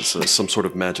 It's some sort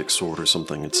of magic sword or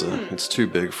something. It's too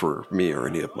big for me or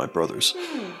any of my brothers.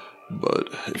 But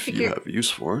if you figure- have use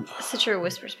for it. Citra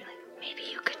whispers, be like, maybe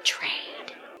you could trade.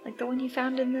 Like the one you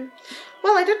found in the...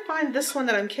 Well, I did find this one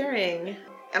that I'm carrying,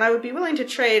 and I would be willing to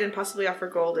trade and possibly offer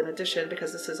gold in addition,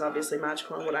 because this is obviously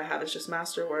magical and what I have is just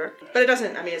masterwork. But it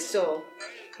doesn't, I mean, it's still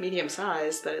medium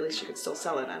sized, but at least you could still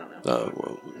sell it. I don't know.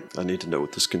 Well, I need to know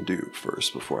what this can do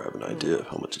first before I have an idea of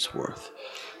how much it's worth.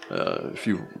 If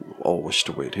you all wish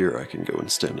to wait here, I can go and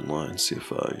stand in line, see if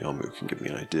Yamu can give me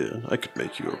an idea. I could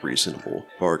make you a reasonable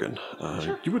bargain.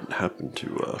 Sure. You wouldn't happen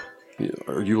to,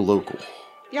 are you a local?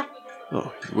 Yeah.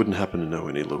 Oh, you wouldn't happen to know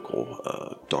any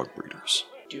local dog breeders?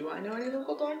 Do I know any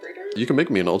local dog breeders? You can make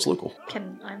me an Olds local.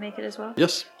 Can I make it as well?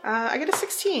 Yes. I get a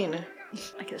 16.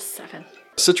 I get a 7.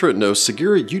 Citra knows.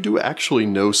 Sagira, you do actually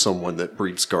know someone that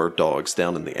breeds guard dogs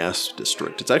down in the Asp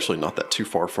district. It's actually not that too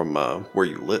far from where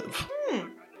you live.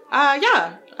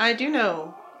 Yeah, I do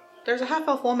know. There's a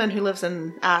half-elf woman who lives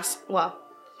in Asp. Well,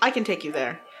 I can take you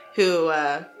there. Who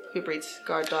breeds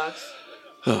guard dogs.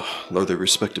 Oh, are they a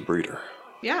respected breeder?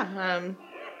 Yeah,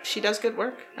 she does good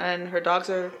work, and her dogs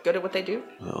are good at what they do.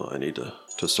 Well, I need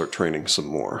to start training some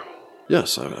more.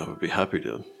 Yes, I would be happy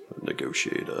to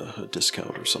negotiate a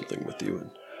discount or something with you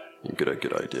and get a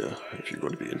good idea if you're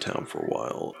going to be in town for a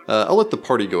while. I'll let the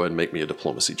party go ahead and make me a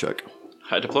diplomacy check.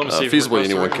 Diplomacy. Feasibly, for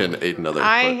anyone us, can aid another.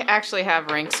 I but- actually have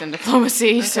ranks in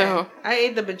diplomacy, so I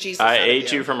ate the bejesus I out of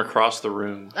ate you from across the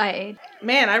room. I ate.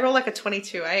 Man, I roll like a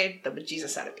 22. I ate the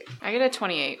bejesus out of you. I get a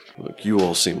 28. Look, you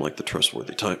all seem like the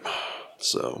trustworthy type.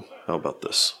 So, how about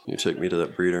this? You take me to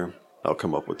that breeder. I'll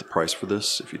come up with the price for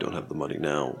this. If you don't have the money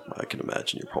now, I can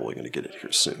imagine you're probably going to get it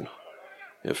here soon.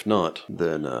 If not,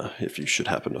 then if you should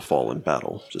happen to fall in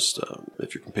battle, just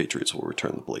if your compatriots will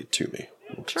return the blade to me.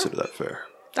 We'll consider that fair.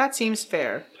 That seems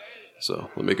fair. So,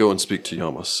 let me go and speak to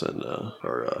Yamas and,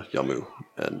 or Yamu,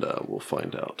 and we'll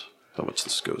find out how much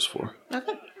this goes for.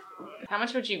 Okay. How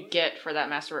much would you get for that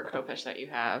masterwork Kopesh that you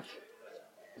have?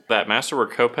 That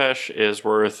Masterwork Kopesh is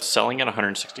worth selling at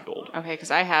 160 gold. Okay,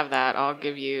 because I have that. I'll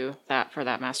give you that for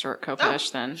that masterwork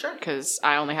Kopesh then. sure. Because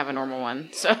I only have a normal one,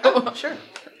 so... Oh, sure.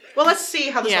 Well, let's see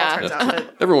how this Yeah. all turns out.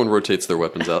 But Everyone rotates their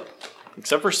weapons out.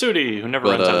 Except for Sudi, who never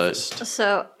But, runs out of fist.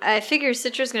 So I figure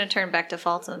Citra's going to turn back to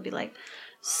Falta and be like,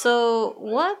 so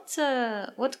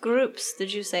what groups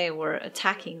did you say were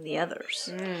attacking the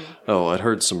others? Oh, I'd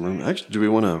heard some room. Actually, do we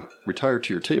want to retire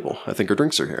to your table? I think our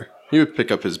drinks are here. He would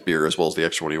pick up his beer as well as the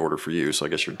extra one he ordered for you, so I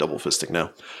guess you're double fisting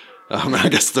now. I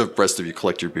guess the rest of you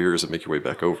collect your beers and make your way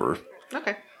back over.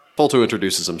 Okay. Falto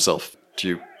introduces himself to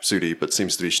you, Sudi, but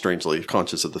seems to be strangely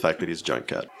conscious of the fact that he's a giant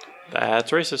cat.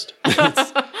 That's racist.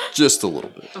 Just a little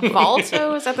bit.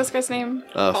 Valto? Is that this guy's name?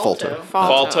 Falto.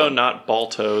 Falto, not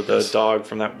Balto, the dog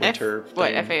from that winter. What,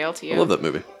 thing. F-A-L-T-O? I love that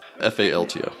movie.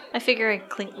 Falto. I figure I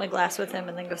clink my glass with him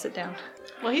and then go sit down.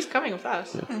 Well, he's coming with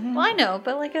us. Well, I know,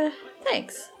 but like a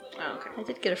thanks. Oh, okay. I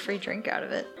did get a free drink out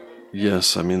of it.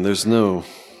 Yes, I mean,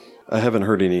 I haven't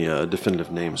heard any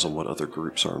definitive names on what other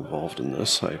groups are involved in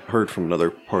this. I heard from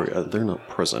another party. They're not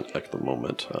present at the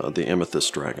moment. The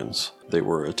Amethyst Dragons. They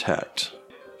were attacked,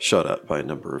 shot at by a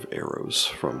number of arrows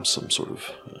from some sort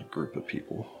of group of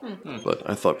people. But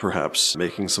I thought perhaps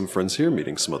making some friends here,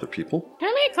 meeting some other people. Can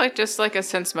I make just a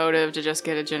sense motive to just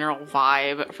get a general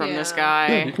vibe from this Yeah. guy?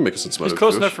 Yeah, you can make a sense motive. He's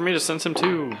close Kush. enough for me to sense him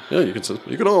too. Yeah, you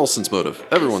can all sense motive.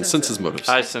 Everyone senses motives.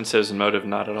 I sense his motive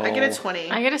not at all. I get a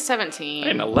 20. I get a 17.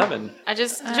 An 11. I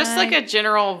just like a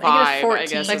general vibe, I get a 14. I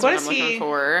guess, Like, is what what is I'm looking he-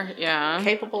 for. Yeah.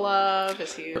 Capable of?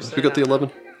 Is he? Who got the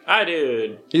 11? I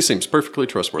did. He seems perfectly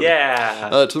trustworthy. Yeah.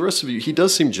 To the rest of you, he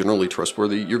does seem generally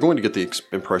trustworthy. You're going to get the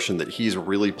impression that he's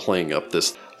really playing up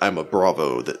this I'm a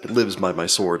bravo that lives by my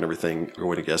sword and everything. You're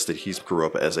going to guess that he's grew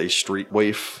up as a street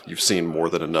waif. You've seen more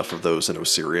than enough of those in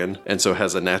Osirian, and so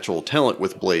has a natural talent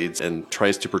with blades and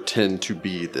tries to pretend to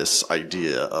be this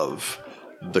idea of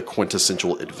the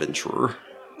quintessential adventurer.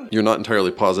 You're not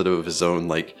entirely positive of his own,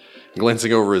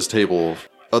 glancing over his table.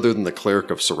 Other than the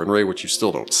Cleric of Serenre, which you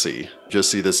still don't see.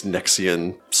 Just see this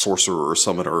Nexian sorcerer or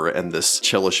summoner and this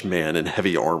Chelish man in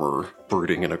heavy armor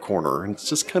brooding in a corner. And it's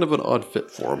just kind of an odd fit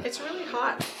for him. It's really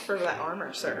hot for that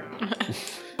armor, sir.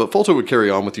 But Falto would carry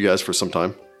on with you guys for some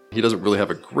time. He doesn't really have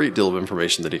a great deal of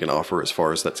information that he can offer as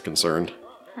far as that's concerned.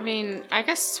 I mean, I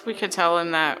guess we could tell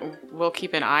him that we'll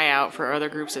keep an eye out for other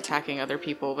groups attacking other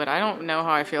people, but I don't know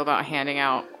how I feel about handing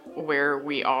out where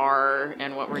we are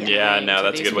and what we're doing. Yeah, no, to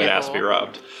that's a these good way to ask to be people.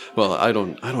 robbed. Well, I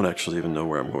don't actually even know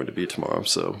where I'm going to be tomorrow,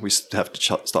 so we have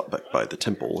to stop back by the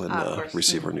temple and of course.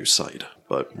 receive our new site.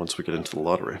 But once we get into the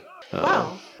lottery.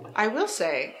 Well, I will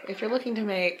say, if you're looking to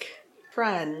make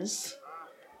friends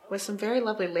with some very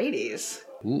lovely ladies,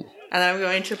 and I'm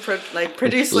going to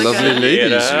produce Lovely a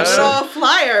ladies, you say. little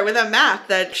flyer with a map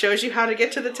that shows you how to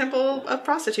get to the Temple of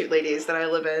Prostitute Ladies that I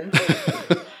live in.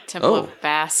 Temple Oh. of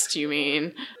Bast, you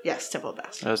mean? Yes, Temple of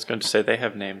Bast. I was going to say they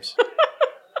have names.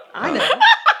 I know.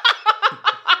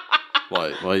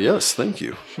 Why, yes, thank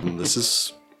you. This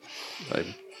is...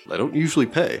 I don't usually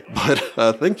pay,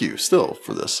 but thank you still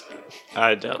for this.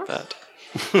 I doubt that.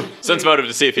 Sense motive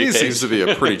to see if he He pays. seems to be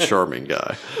a pretty charming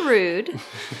guy. Rude.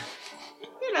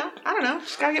 You know, I don't know.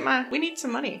 Just gotta get we need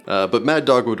some money. But Mad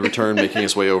Dog would return, making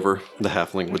his way over. The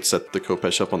halfling would set the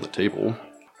Kopesh up on the table.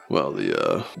 Well,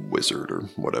 the wizard, or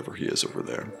whatever he is over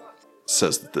there,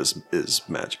 says that this is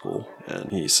magical.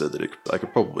 And he said that I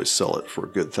could probably sell it for a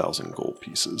good 1,000 gold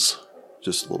pieces.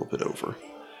 Just a little bit over.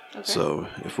 Okay. So,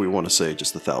 if we want to say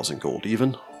just 1,000 gold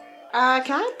even,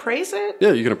 Can I appraise it?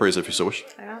 yeah, you can appraise it if you so wish.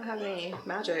 I don't have any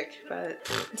magic, but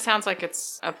It sounds like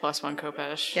it's a +1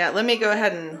 Kopesh. yeah, let me go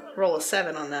ahead and roll a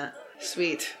 7 on that.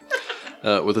 Sweet.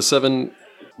 With a 7,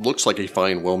 looks like a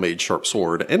fine, well-made sharp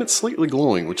sword, and it's slightly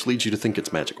glowing, which leads you to think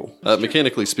it's magical.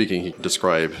 Mechanically speaking, he can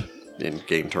describe, in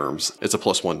game terms, it's a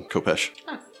 +1 Kopesh.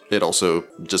 It also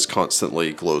just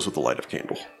constantly glows with the light of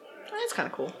candle. That's kind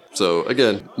of cool. So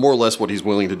again, more or less what he's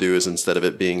willing to do is instead of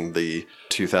it being the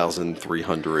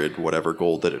 2,300 whatever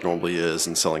gold that it normally is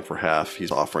and selling for half,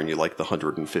 he's offering you like the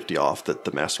 150 off that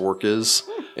the masterwork is,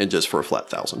 and just for a flat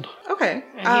 1,000. Okay.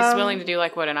 And he's willing to do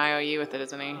what an IOU with it,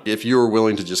 isn't he? If you're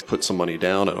willing to just put some money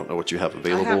down, I don't know what you have I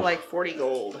available. have like 40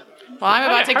 gold. Well, I'm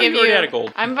about to How give you already you. out of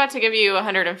gold? I'm about to give you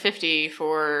 150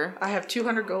 for, I have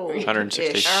 200 gold.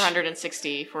 160. -ish. or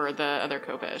 160 for the other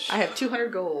Kopesh. I have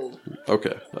 200 gold.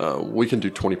 Okay, we can do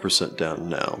 20% down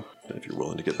now if you're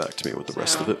willing to get back to me with the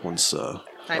rest of it. Once, I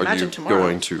are you imagine tomorrow.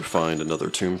 going to find another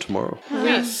tomb tomorrow?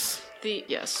 Yes.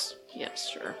 Yes,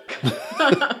 sure.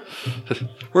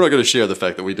 We're not going to share the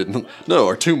fact that we didn't. No,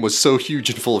 our tomb was so huge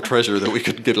and full of treasure that we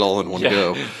couldn't get it all in one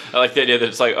go. I like the idea that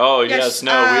it's like, oh, yes,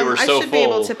 no, we were so I should full. be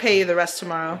able to pay you the rest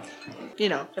tomorrow. You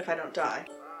know, if I don't die.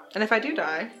 And if I do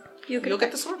die, you'll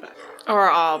get the sword back.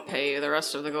 Or I'll pay you the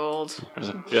rest of the gold.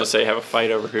 You're going to say have a fight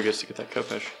over who gets to get that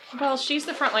Kopesh. Well, she's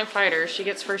the frontline fighter. She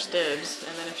gets first dibs,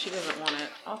 and then if she doesn't want it,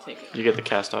 I'll take it. You get the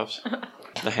cast-offs.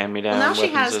 The hand-me-down Well, now weapons,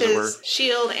 she has as it were. his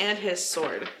shield and his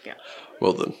sword. Yeah.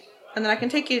 Well then, And then I can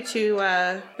take you to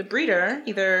the breeder,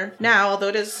 either now, although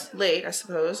it is late, I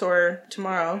suppose, or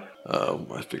tomorrow.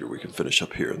 I figure we can finish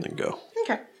up here and then go.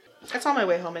 Okay. That's on my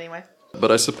way home anyway.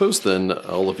 But I suppose then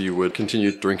all of you would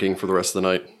continue drinking for the rest of the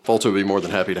night. Falto would be more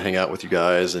than happy to hang out with you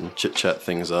guys and chit-chat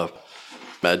things up.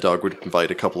 Mad Dog would invite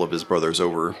a couple of his brothers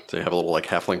over. They have a little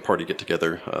halfling party get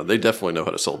together. They definitely know how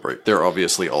to celebrate. They're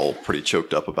obviously all pretty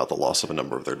choked up about the loss of a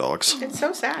number of their dogs. It's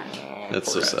so sad.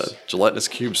 It's so sad. Gelatinous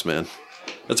cubes, man.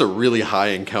 That's a really high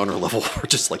encounter level for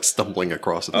just stumbling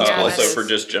across in this Yeah, place. Also for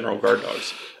just general guard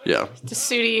dogs. Yeah. Does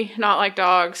Sudi not like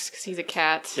dogs because he's a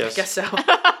cat? Yes. Guess so.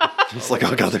 It's like,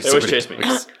 oh god, there's They so always many chase me.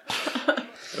 dogs.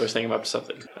 I always think I'm up to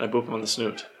something. And I boop them on the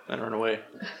snoot. Then run away.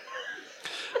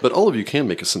 But all of you can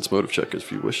make a sense motive check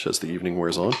if you wish as the evening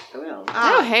wears on. I will.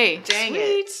 Oh, hey. dang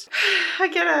Sweet. I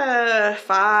get a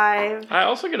 5. I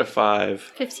also get a 5.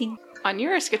 15.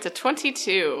 Onuris gets a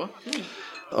 22.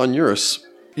 On Eurus,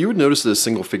 you would notice that a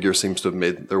single figure seems to have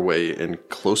made their way in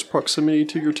close proximity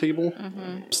to your table,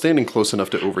 standing close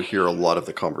enough to overhear a lot of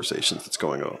the conversations that's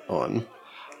going on.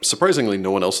 Surprisingly,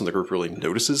 no one else in the group really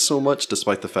notices so much,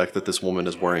 despite the fact that this woman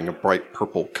is wearing a bright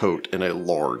purple coat and a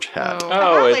large hat. Oh,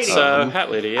 Hat it's lady.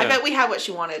 Hat Lady, yeah. I bet we had what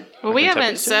she wanted. Well, we can tap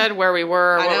haven't it too. said where we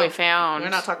were or I what know. we found. We're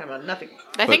not talking about nothing.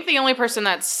 I think the only person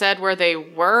that said where they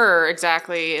were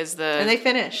exactly is the. And they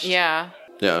finished. Yeah.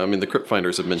 Yeah, I mean, the Crypt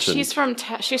Finders have mentioned... She's from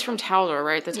Taldor,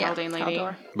 right? The Taldane lady.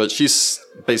 Taldor. But she's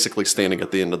basically standing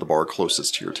at the end of the bar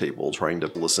closest to your table, trying to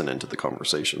listen into the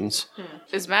conversations.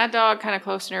 Is Mad Dog kind of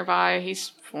close nearby? He's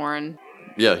foreign.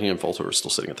 Yeah, he and Falto are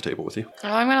still sitting at the table with you.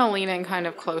 Well, I'm gonna lean in kind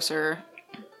of closer.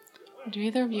 Do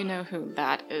either of you know who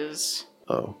that is?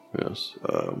 Oh, yes.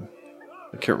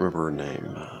 I can't remember her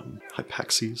name.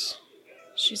 Hypaxes?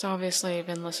 She's obviously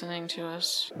been listening to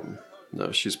us.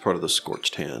 No, she's part of the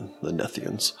Scorched Hand, the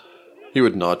Nethians. He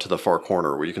would nod to the far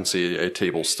corner where you can see a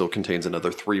table still contains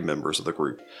another 3 members of the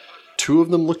group. 2 of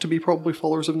them look to be probably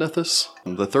followers of Nethys.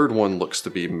 The third one looks to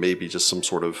be maybe just some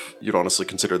sort of... You'd honestly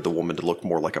consider the woman to look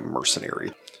more like a mercenary.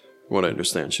 From what I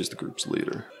understand, she's the group's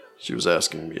leader. She was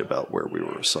asking me about where we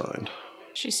were assigned.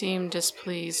 She seemed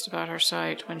displeased about her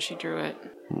sight when she drew it.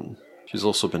 She's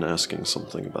also been asking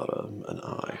something about an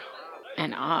eye.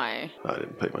 An eye. I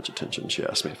didn't pay much attention. She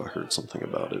asked me if I heard something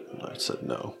about it, and I said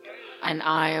no. An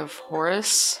eye of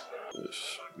Horus?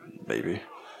 Maybe.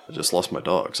 I just lost my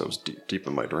dog, so I was deep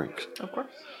in my drink. Of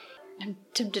course. I'm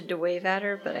tempted to wave at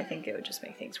her, but I think it would just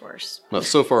make things worse. Now,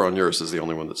 so far, Onuris is the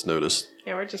only one that's noticed.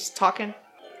 Yeah, we're just talking.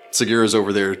 Sagira's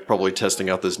over there probably testing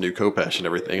out this new Kopash and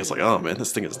everything. It's like, oh man,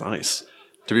 this thing is nice.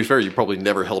 To be fair, you probably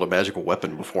never held a magical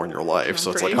weapon before in your life,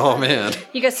 so it's like, oh man.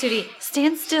 You got Sudi.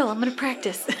 Stand still. I'm going to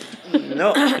practice.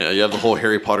 No. Yeah, you have the whole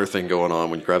Harry Potter thing going on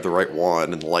when you grab the right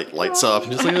wand and the light lights up,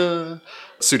 and just like,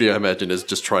 Sudi, I imagine, is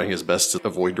just trying his best to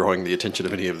avoid drawing the attention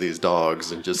of any of these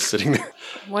dogs and just sitting there,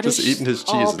 What just is eating his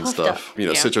all cheese and puffed stuff. up. You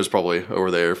know, Yeah. Citra's probably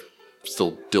over there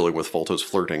still dealing with Falto's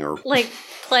flirting or... Like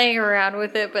playing around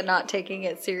with it, but not taking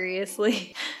it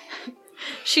seriously.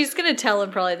 She's going to tell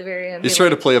him probably at the very end. He's be trying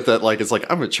like, to play up that, like, it's like,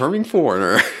 I'm a charming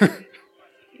foreigner.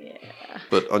 Yeah.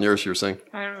 But Onuris, you were saying?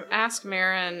 I asked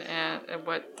Marin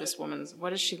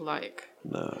what is she like?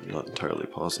 No, I'm not entirely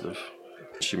positive.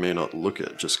 She may not look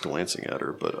at just glancing at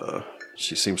her, but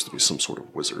she seems to be some sort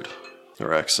of wizard.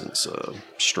 Her accent's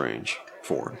strange,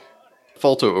 foreign.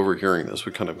 Falto, overhearing this,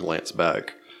 would kind of glance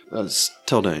back. That's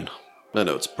Taldane. I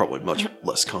know it's probably much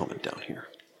less common down here.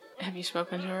 Have you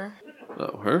spoken to her?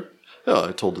 Oh, her? Yeah,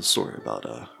 I told the story about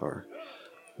our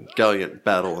gallant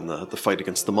battle and the fight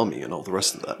against the mummy and all the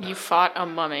rest of that. You fought a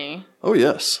mummy. Oh,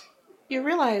 yes. You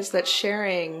realize that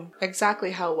sharing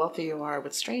exactly how wealthy you are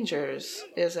with strangers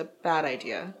is a bad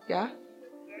idea, yeah?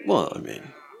 Well, I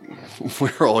mean,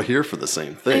 we're all here for the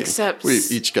same thing. Except- we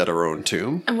each got our own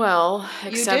tomb. Well,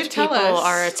 did except tell people us.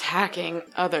 are attacking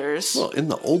others. Well, in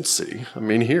the old city. I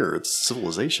mean, here, it's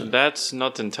civilization. That's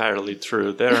not entirely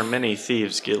true. There are many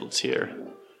thieves' guilds here.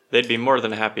 They'd be more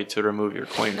than happy to remove your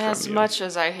coin As from you. much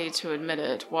as I hate to admit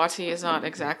it, Wati is not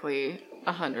exactly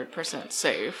 100%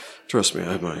 safe. Trust me,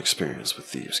 I have my experience with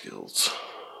thieves' guilds.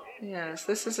 Yes,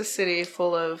 this is a city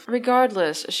full of...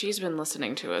 Regardless, she's been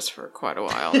listening to us for quite a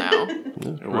while now.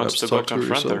 Who wants to go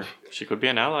confront her? She could be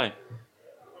an ally.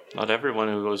 Not everyone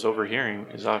who goes overhearing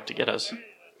is out to get us.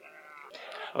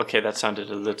 Okay, that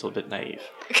sounded a little bit naive.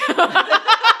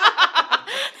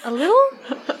 A little?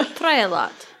 Try a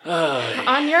lot.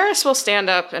 Onuris will stand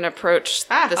up and approach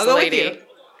this I'll go with lady. you.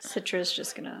 Citra's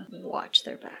just going to watch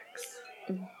their backs.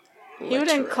 He would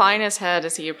incline his head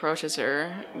as he approaches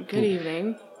her. Good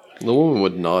evening. The woman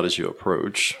would nod as you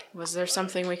approach. Was there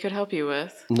something we could help you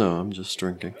with? No, I'm just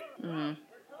drinking.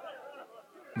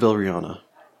 Valeriana.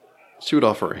 She would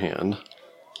offer a hand.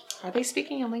 Are they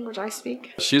speaking a language I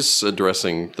speak? She's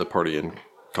addressing the party in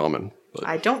common.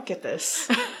 I don't get this.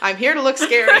 I'm here to look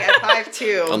scary at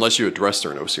 5'2". Unless you addressed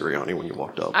her in Osiriani when you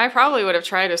walked up. I probably would have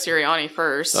tried Osiriani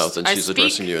first. Oh, then she's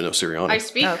addressing you in Osiriani. I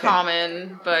speak Okay.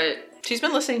 Common, but She's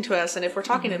been listening to us, and if we're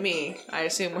talking to me, I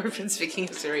assume we've been speaking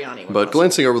to Siriani. when But possible.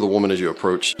 glancing over the woman as you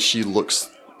approach, she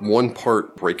looks one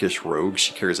part rakish rogue.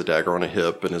 She carries a dagger on a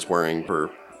hip and is wearing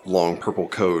her long purple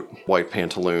coat, white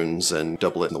pantaloons, and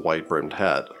doublet and the white-brimmed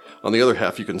hat. On the other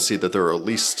half, you can see that there are at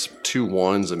least 2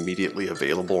 wands immediately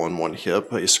available on one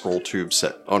hip, a scroll tube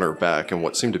set on her back, and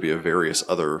what seem to be various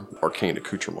other arcane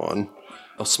accoutrements.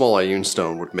 A small Ioun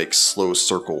stone would make slow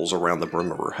circles around the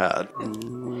brim of her hat.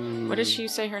 what did she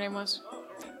say her name was?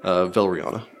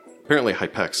 Velriana. Apparently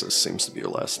Hypaxis seems to be her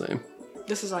last name.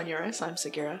 This is on Eurus. I'm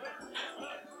Sagira.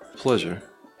 Pleasure.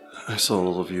 I saw a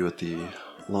little of you at the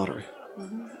lottery.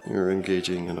 You're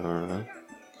engaging in our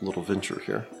little venture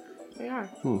here. We are.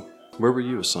 Where were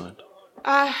you assigned?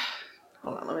 Hold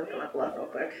on, let me look at my bluff real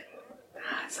quick.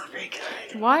 It's not very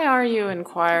good. Why are you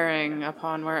inquiring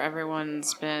upon where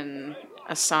everyone's been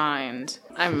assigned?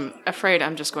 I'm afraid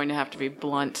I'm just going to have to be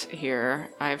blunt here.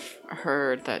 I've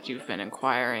heard that you've been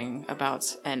inquiring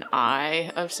about an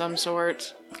eye of some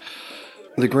sort.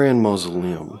 The Grand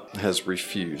Mausoleum has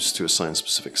refused to assign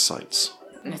specific sites.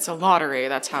 It's a lottery,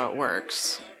 that's how it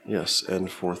works. Yes, and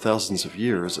for thousands of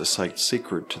years, a site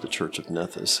sacred to the Church of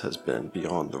Nethys has been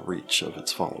beyond the reach of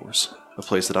its followers. A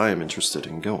place that I am interested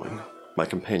in going. My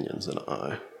companions and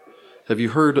I. Have you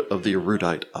heard of the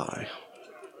Erudite Eye?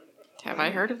 Have I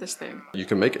heard of this thing? You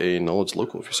can make a knowledge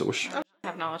local if you so wish. I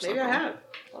have knowledge. Maybe level. I have.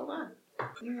 Hold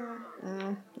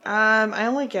on. I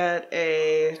only get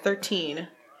a 13.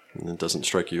 And it doesn't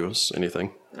strike you as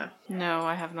anything. No,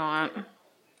 I have not.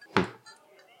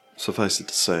 Suffice it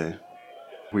to say,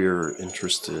 we're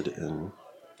interested in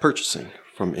purchasing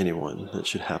from anyone that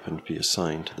should happen to be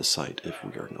assigned to the site if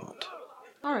we are not.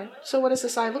 All right. So what does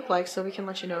this eye look like so we can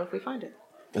let you know if we find it?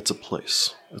 It's a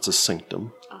place. It's a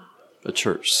sanctum. A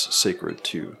church sacred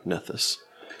to Nethys.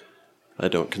 I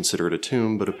don't consider it a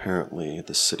tomb, but apparently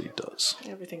the city does.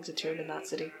 Everything's a tomb in that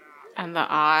city. And the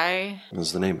eye?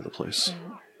 Is the name of the place.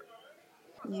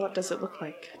 What does it look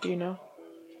like? Do you know?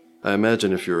 I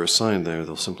imagine if you're assigned there,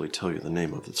 they'll simply tell you the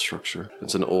name of the structure.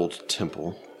 It's an old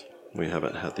temple. We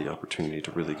haven't had the opportunity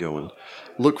to really go and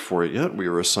look for it yet. We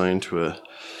were assigned to a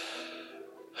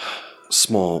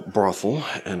small brothel,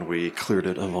 and we cleared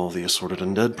it of all the assorted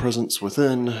undead presence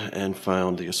within, and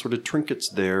found the assorted trinkets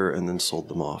there, and then sold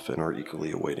them off, and are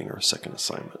eagerly awaiting our second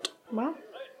assignment. Well,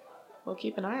 we'll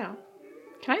keep an eye out.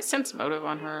 Can I sense motive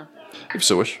on her? If you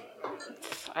so wish.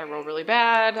 I roll really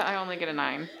bad. I only get a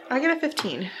 9. I get a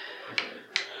 15.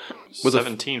 With a-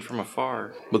 17 from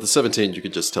afar. With the 17, you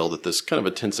could just tell that there's kind of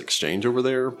a tense exchange over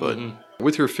there, but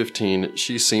with your 15,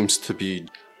 she seems to be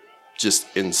just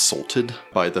insulted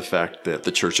by the fact that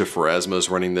the Church of Pharasma is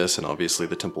running this, and obviously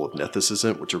the Temple of Nethys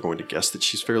isn't, which you're going to guess that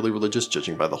she's fairly religious,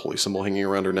 judging by the holy symbol hanging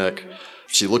around her neck.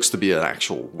 She looks to be an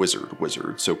actual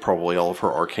wizard, so probably all of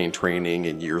her arcane training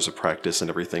and years of practice and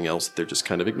everything else, they're just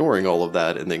kind of ignoring all of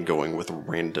that and then going with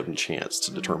random chance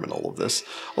to determine all of this.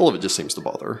 All of it just seems to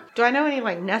bother her. Do I know any,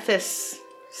 Nethys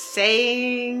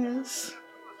sayings?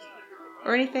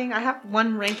 Or anything? I have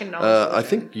one rank in knowledge. I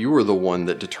think you were the one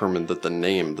that determined that the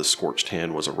name, the Scorched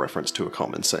Hand, was a reference to a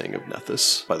common saying of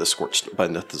Nethys by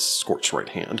Nethys' scorched right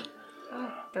hand.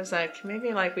 I was like,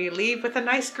 maybe we leave with a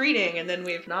nice greeting and then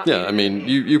we've not. Yeah, I mean,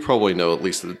 you probably know at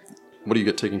least. What do you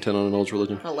get taking 10 on a knowledge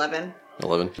religion? 11.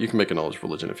 11. You can make a knowledge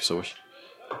religion if you so wish.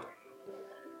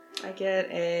 I get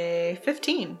a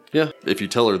 15. Yeah, if you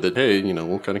tell her that, hey,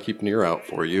 we'll kind of keep an ear out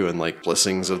for you and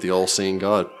blessings of the all-seeing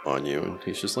God on you, and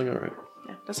he's just like, all right.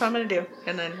 Yeah, that's what I'm going to do.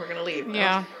 And then we're going to leave.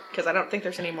 Yeah. Because I don't think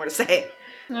there's any more to say.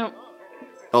 Nope.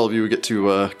 All of you get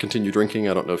to continue drinking.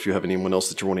 I don't know if you have anyone else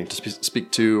that you're wanting to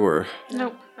speak to or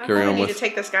Nope. carry I on need with. to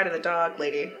take this guy to the dog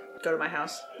lady. Go to my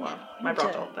house. Well, my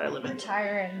brothel that I live in.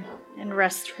 Retire and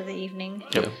rest for the evening.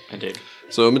 Yep, I did.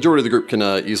 So a majority of the group can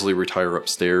easily retire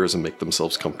upstairs and make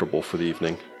themselves comfortable for the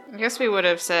evening. I guess we would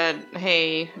have said,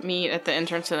 hey, meet at the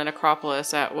entrance to the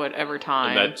necropolis at whatever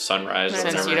time. At sunrise. Since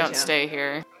Sunrise, you don't yeah. stay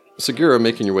here. Sagira,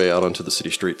 making your way out onto the city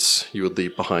streets, you would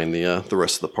leave behind the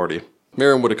rest of the party.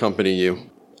 Merrin would accompany you,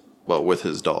 with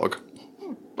his dog.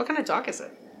 What kind of dog is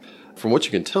it? From what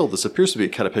you can tell, this appears to be a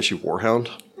Katapeshi warhound.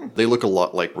 They look a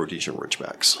lot like Rhodesian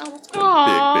Ridgebacks. Oh, that's good.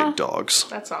 Aww. Big dogs.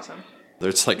 That's awesome.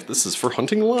 It's like, this is for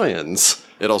hunting lions.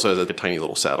 It also has a tiny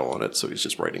little saddle on it, so he's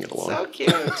just riding it along. So cute.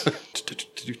 So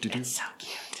cute.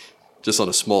 Just on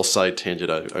a small side tangent,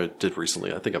 I did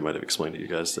recently, I think I might have explained to you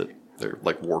guys that they're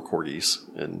like war corgis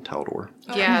in Taldor.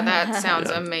 Yeah, that sounds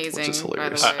Yeah, amazing, which is by the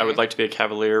hilarious. way. I would like to be a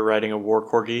cavalier riding a war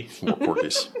corgi. War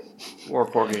corgis. War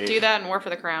Corgi. Do that and War for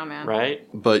the Crown, man. Right?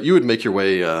 But you would make your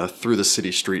way through the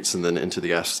city streets and then into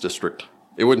the Ass District.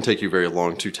 It wouldn't take you very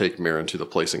long to take Marin to the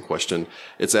place in question.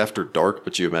 It's after dark,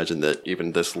 but you imagine that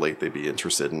even this late they'd be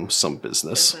interested in some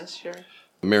business. Sure.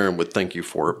 Marin would thank you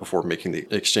for it before making the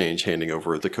exchange, handing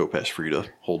over the Khopesh for you to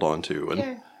hold on to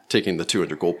and taking the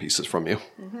 200 gold pieces from you.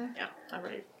 Yeah, I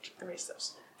already erased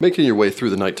those. Making your way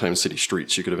through the nighttime city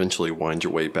streets, you could eventually wind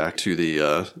your way back to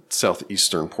the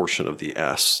southeastern portion of the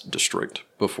Ass District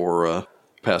before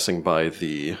passing by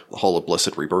the Hall of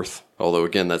Blessed Rebirth. Although,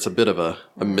 again, that's a bit of a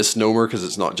misnomer because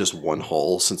it's not just one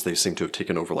hall, since they seem to have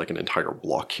taken over like an entire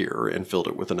block here and filled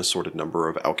it with an assorted number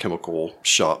of alchemical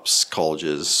shops,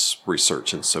 colleges,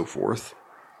 research, and so forth.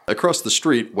 Across the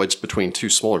street, wedged between two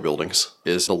smaller buildings,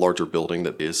 is the larger building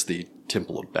that is the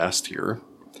Temple of Bast here.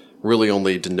 Really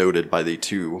only denoted by the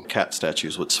two cat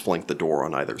statues which flank the door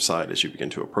on either side as you begin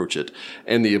to approach it,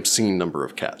 and the obscene number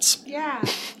of cats, Yeah.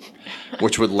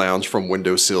 which would lounge from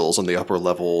windowsills on the upper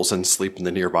levels and sleep in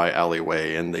the nearby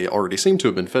alleyway, and they already seem to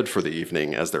have been fed for the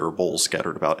evening as there are bowls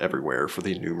scattered about everywhere for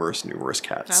the numerous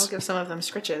I'll cats. give some of them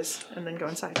scritches and then go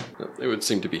inside. They would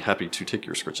seem to be happy to take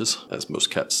your scritches, as most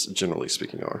cats, generally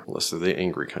speaking, are, unless they're the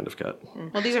angry kind of cat.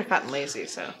 Well, these are fat and lazy,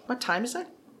 so. What time is it?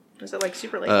 Is it like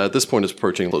super late? At this point, it's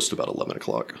approaching close to about 11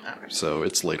 o'clock, Okay. so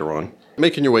it's later on.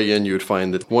 Making your way in, you would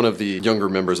find that one of the younger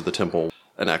members of the temple,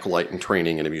 an acolyte in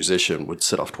training and a musician, would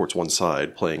sit off towards one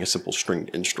side, playing a simple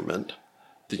stringed instrument.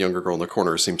 The younger girl in the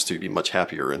corner seems to be much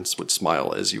happier and would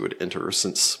smile as you would enter,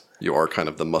 since you are kind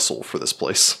of the muscle for this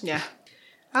place. Yeah.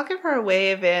 I'll give her a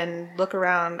wave and look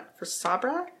around for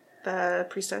Sabra, the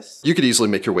priestess. You could easily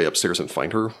make your way upstairs and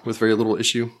find her with very little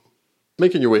issue.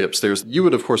 Making your way upstairs, you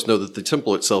would of course know that the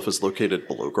temple itself is located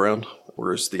below ground,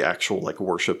 whereas the actual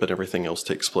worship and everything else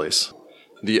takes place.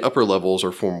 The upper levels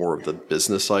are for more of the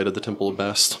business side of the Temple of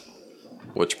Bast,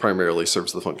 which primarily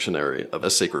serves the function of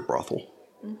a sacred brothel.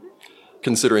 Mm-hmm.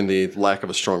 Considering the lack of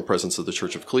a strong presence of the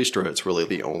Church of Callistra, it's really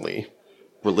the only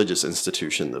religious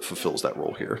institution that fulfills that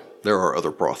role here. There are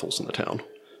other brothels in the town.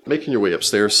 Making your way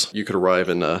upstairs, you could arrive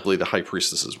in the High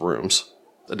Priestess's rooms.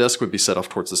 A desk would be set off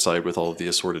towards the side with all of the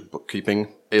assorted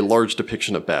bookkeeping. A large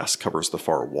depiction of Bast covers the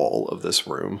far wall of this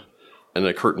room, and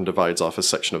a curtain divides off a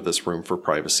section of this room for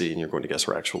privacy, and you're going to guess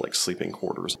her actual sleeping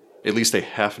quarters. At least a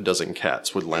half dozen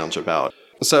cats would lounge about.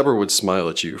 Sabra would smile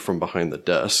at you from behind the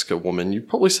desk, a woman you'd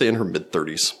probably say in her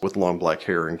mid-30s, with long black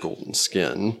hair and golden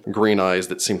skin, green eyes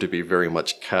that seemed to be very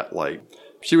much cat-like.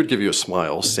 She would give you a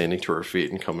smile, standing to her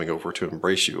feet and coming over to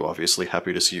embrace you, obviously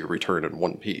happy to see you return in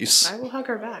one piece. I will hug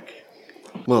her back.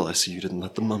 Well, I see you didn't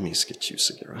let the mummies get you,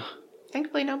 Sagira.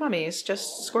 Thankfully, no mummies,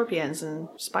 just scorpions and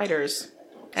spiders.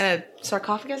 And a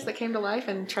sarcophagus that came to life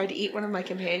and tried to eat one of my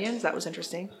companions. That was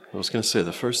interesting. I was going to say,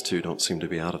 the first two don't seem to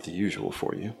be out of the usual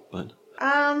for you, but...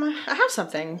 I have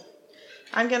something.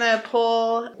 I'm going to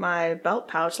pull my belt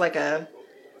pouch like a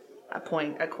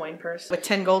coin purse with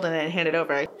 10 gold in it and hand it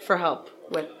over for help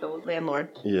with the landlord.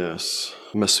 Yes,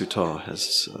 Mesuta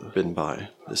has been by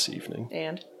this evening.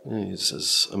 And? He's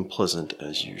as unpleasant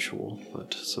as usual,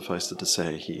 but suffice it to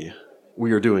say,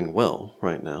 we are doing well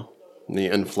right now. The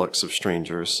influx of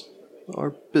strangers,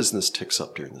 our business ticks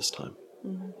up during this time.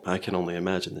 Mm-hmm. I can only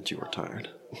imagine that you are tired.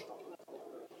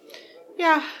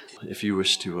 Yeah. If you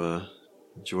wish to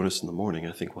join us in the morning,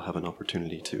 I think we'll have an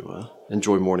opportunity to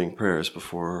enjoy morning prayers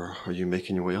before. Are you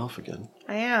making your way off again?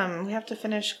 I am. We have to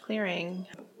finish clearing.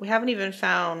 We haven't even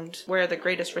found where the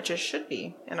greatest riches should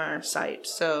be in our site,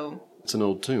 so... It's an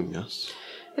old tomb, yes?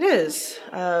 It is,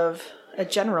 of a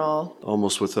general.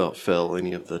 Almost without fail,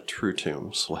 any of the true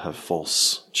tombs will have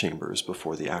false chambers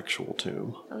before the actual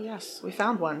tomb. Oh yes, we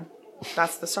found one.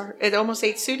 That's the start. It almost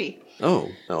ate Sudi.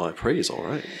 Oh, now I pray he's all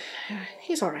right.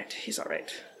 He's all right. He's all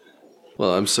right.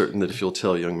 Well, I'm certain that if you'll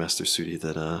tell young Master Sudi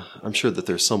that I'm sure that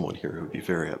there's someone here who would be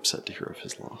very upset to hear of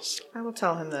his loss. I will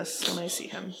tell him this when I see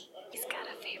him. He's got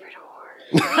a favorite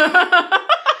whore.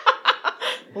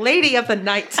 Lady of the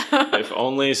night. If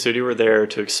only Sudi were there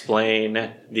to explain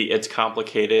the it's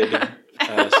complicated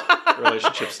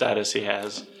relationship status he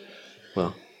has.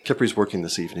 Well, Kepri's working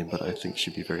this evening, but I think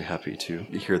she'd be very happy to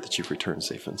hear that you've returned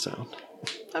safe and sound.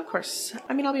 Of course.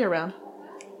 I mean, I'll be around.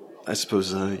 I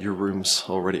suppose your room's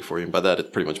all ready for you. And by that,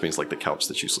 it pretty much means like the couch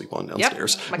that you sleep on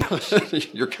downstairs. Yep, my couch.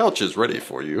 Your couch is ready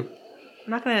for you.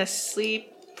 I'm not going to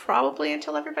sleep probably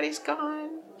until everybody's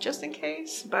gone, just in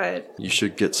case, but... You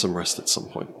should get some rest at some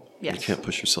point. Yes. You can't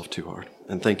push yourself too hard.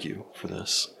 And thank you for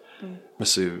this.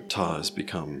 Mesuta has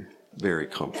become very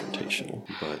confrontational.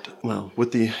 But, well,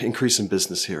 with the increase in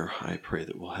business here, I pray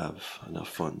that we'll have enough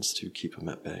funds to keep him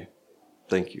at bay.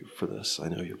 thank you for this. I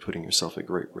know you're putting yourself at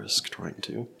great risk trying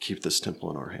to keep this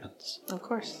temple in our hands. Of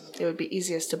course. It would be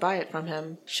easiest to buy it from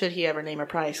him, should he ever name a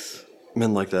price.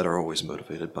 Men like that are always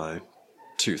motivated by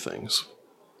two things.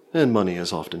 And money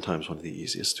is oftentimes one of the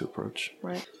easiest to approach.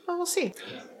 Right. Well, we'll see.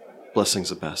 Blessings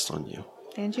of best on you.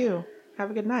 And you. Have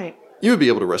a good night. You would be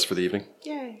able to rest for the evening.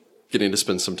 Yay. Getting to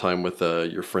spend some time with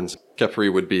your friends.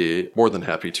 Kepri would be more than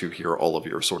happy to hear all of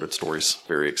your assorted stories.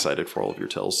 Very excited for all of your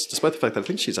tales, despite the fact that I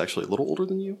think she's actually a little older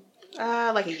than you.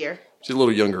 Like a year. She's a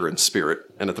little younger in spirit,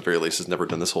 and at the very least has never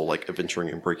done this whole, like, adventuring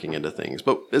and breaking into things,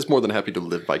 but is more than happy to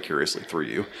live vicariously through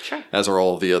you. Sure. As are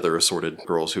all of the other assorted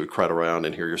girls who would crowd around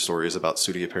and hear your stories about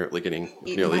Sudi apparently getting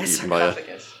nearly eaten by a...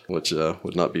 which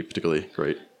would not be particularly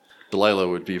great. Delilah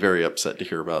would be very upset to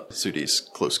hear about Sudi's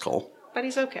close call. But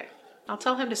he's okay. I'll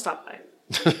tell him to stop by.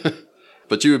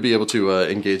 But you would be able to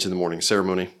engage in the morning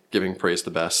ceremony, giving praise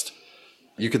the best.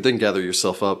 You could then gather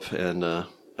yourself up and,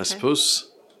 I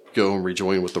suppose, go and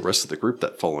rejoin with the rest of the group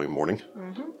that following morning.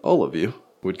 Mm-hmm. All of you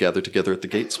would gather together at the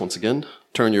gates once again,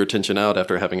 turn your attention out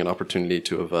after having an opportunity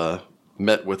to have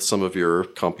met with some of your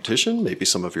competition, maybe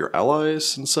some of your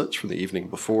allies and such from the evening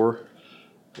before.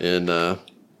 In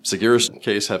Sagira's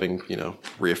case, having,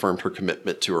 reaffirmed her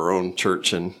commitment to her own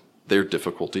church and their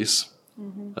difficulties.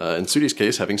 Mm-hmm. In Sudi's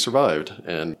case, having survived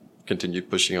and continued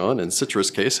pushing on. In Citra's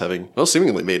case, having,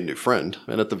 seemingly made a new friend.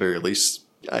 And at the very least,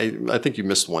 I think you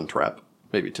missed one trap.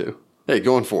 Maybe two. Hey,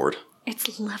 going forward.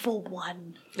 It's level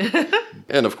 1.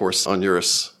 And of course, on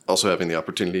Eurus, also having the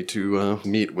opportunity to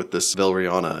meet with this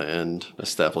Velriana and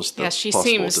establish the she possible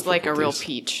seems like a real difficulties.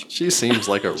 peach. She seems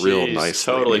like a real She's nice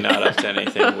totally lady. not up to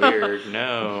anything weird,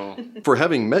 no. For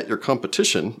having met your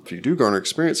competition, if you do garner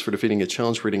experience for defeating a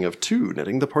challenge rating of 2,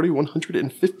 netting the party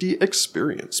 150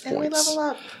 experience And we points. level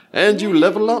up. And you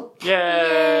level up.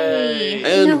 Yay!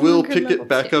 And No we'll longer pick it level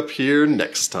back 2. up here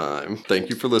next time. Thank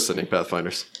you for listening,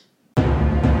 Pathfinders.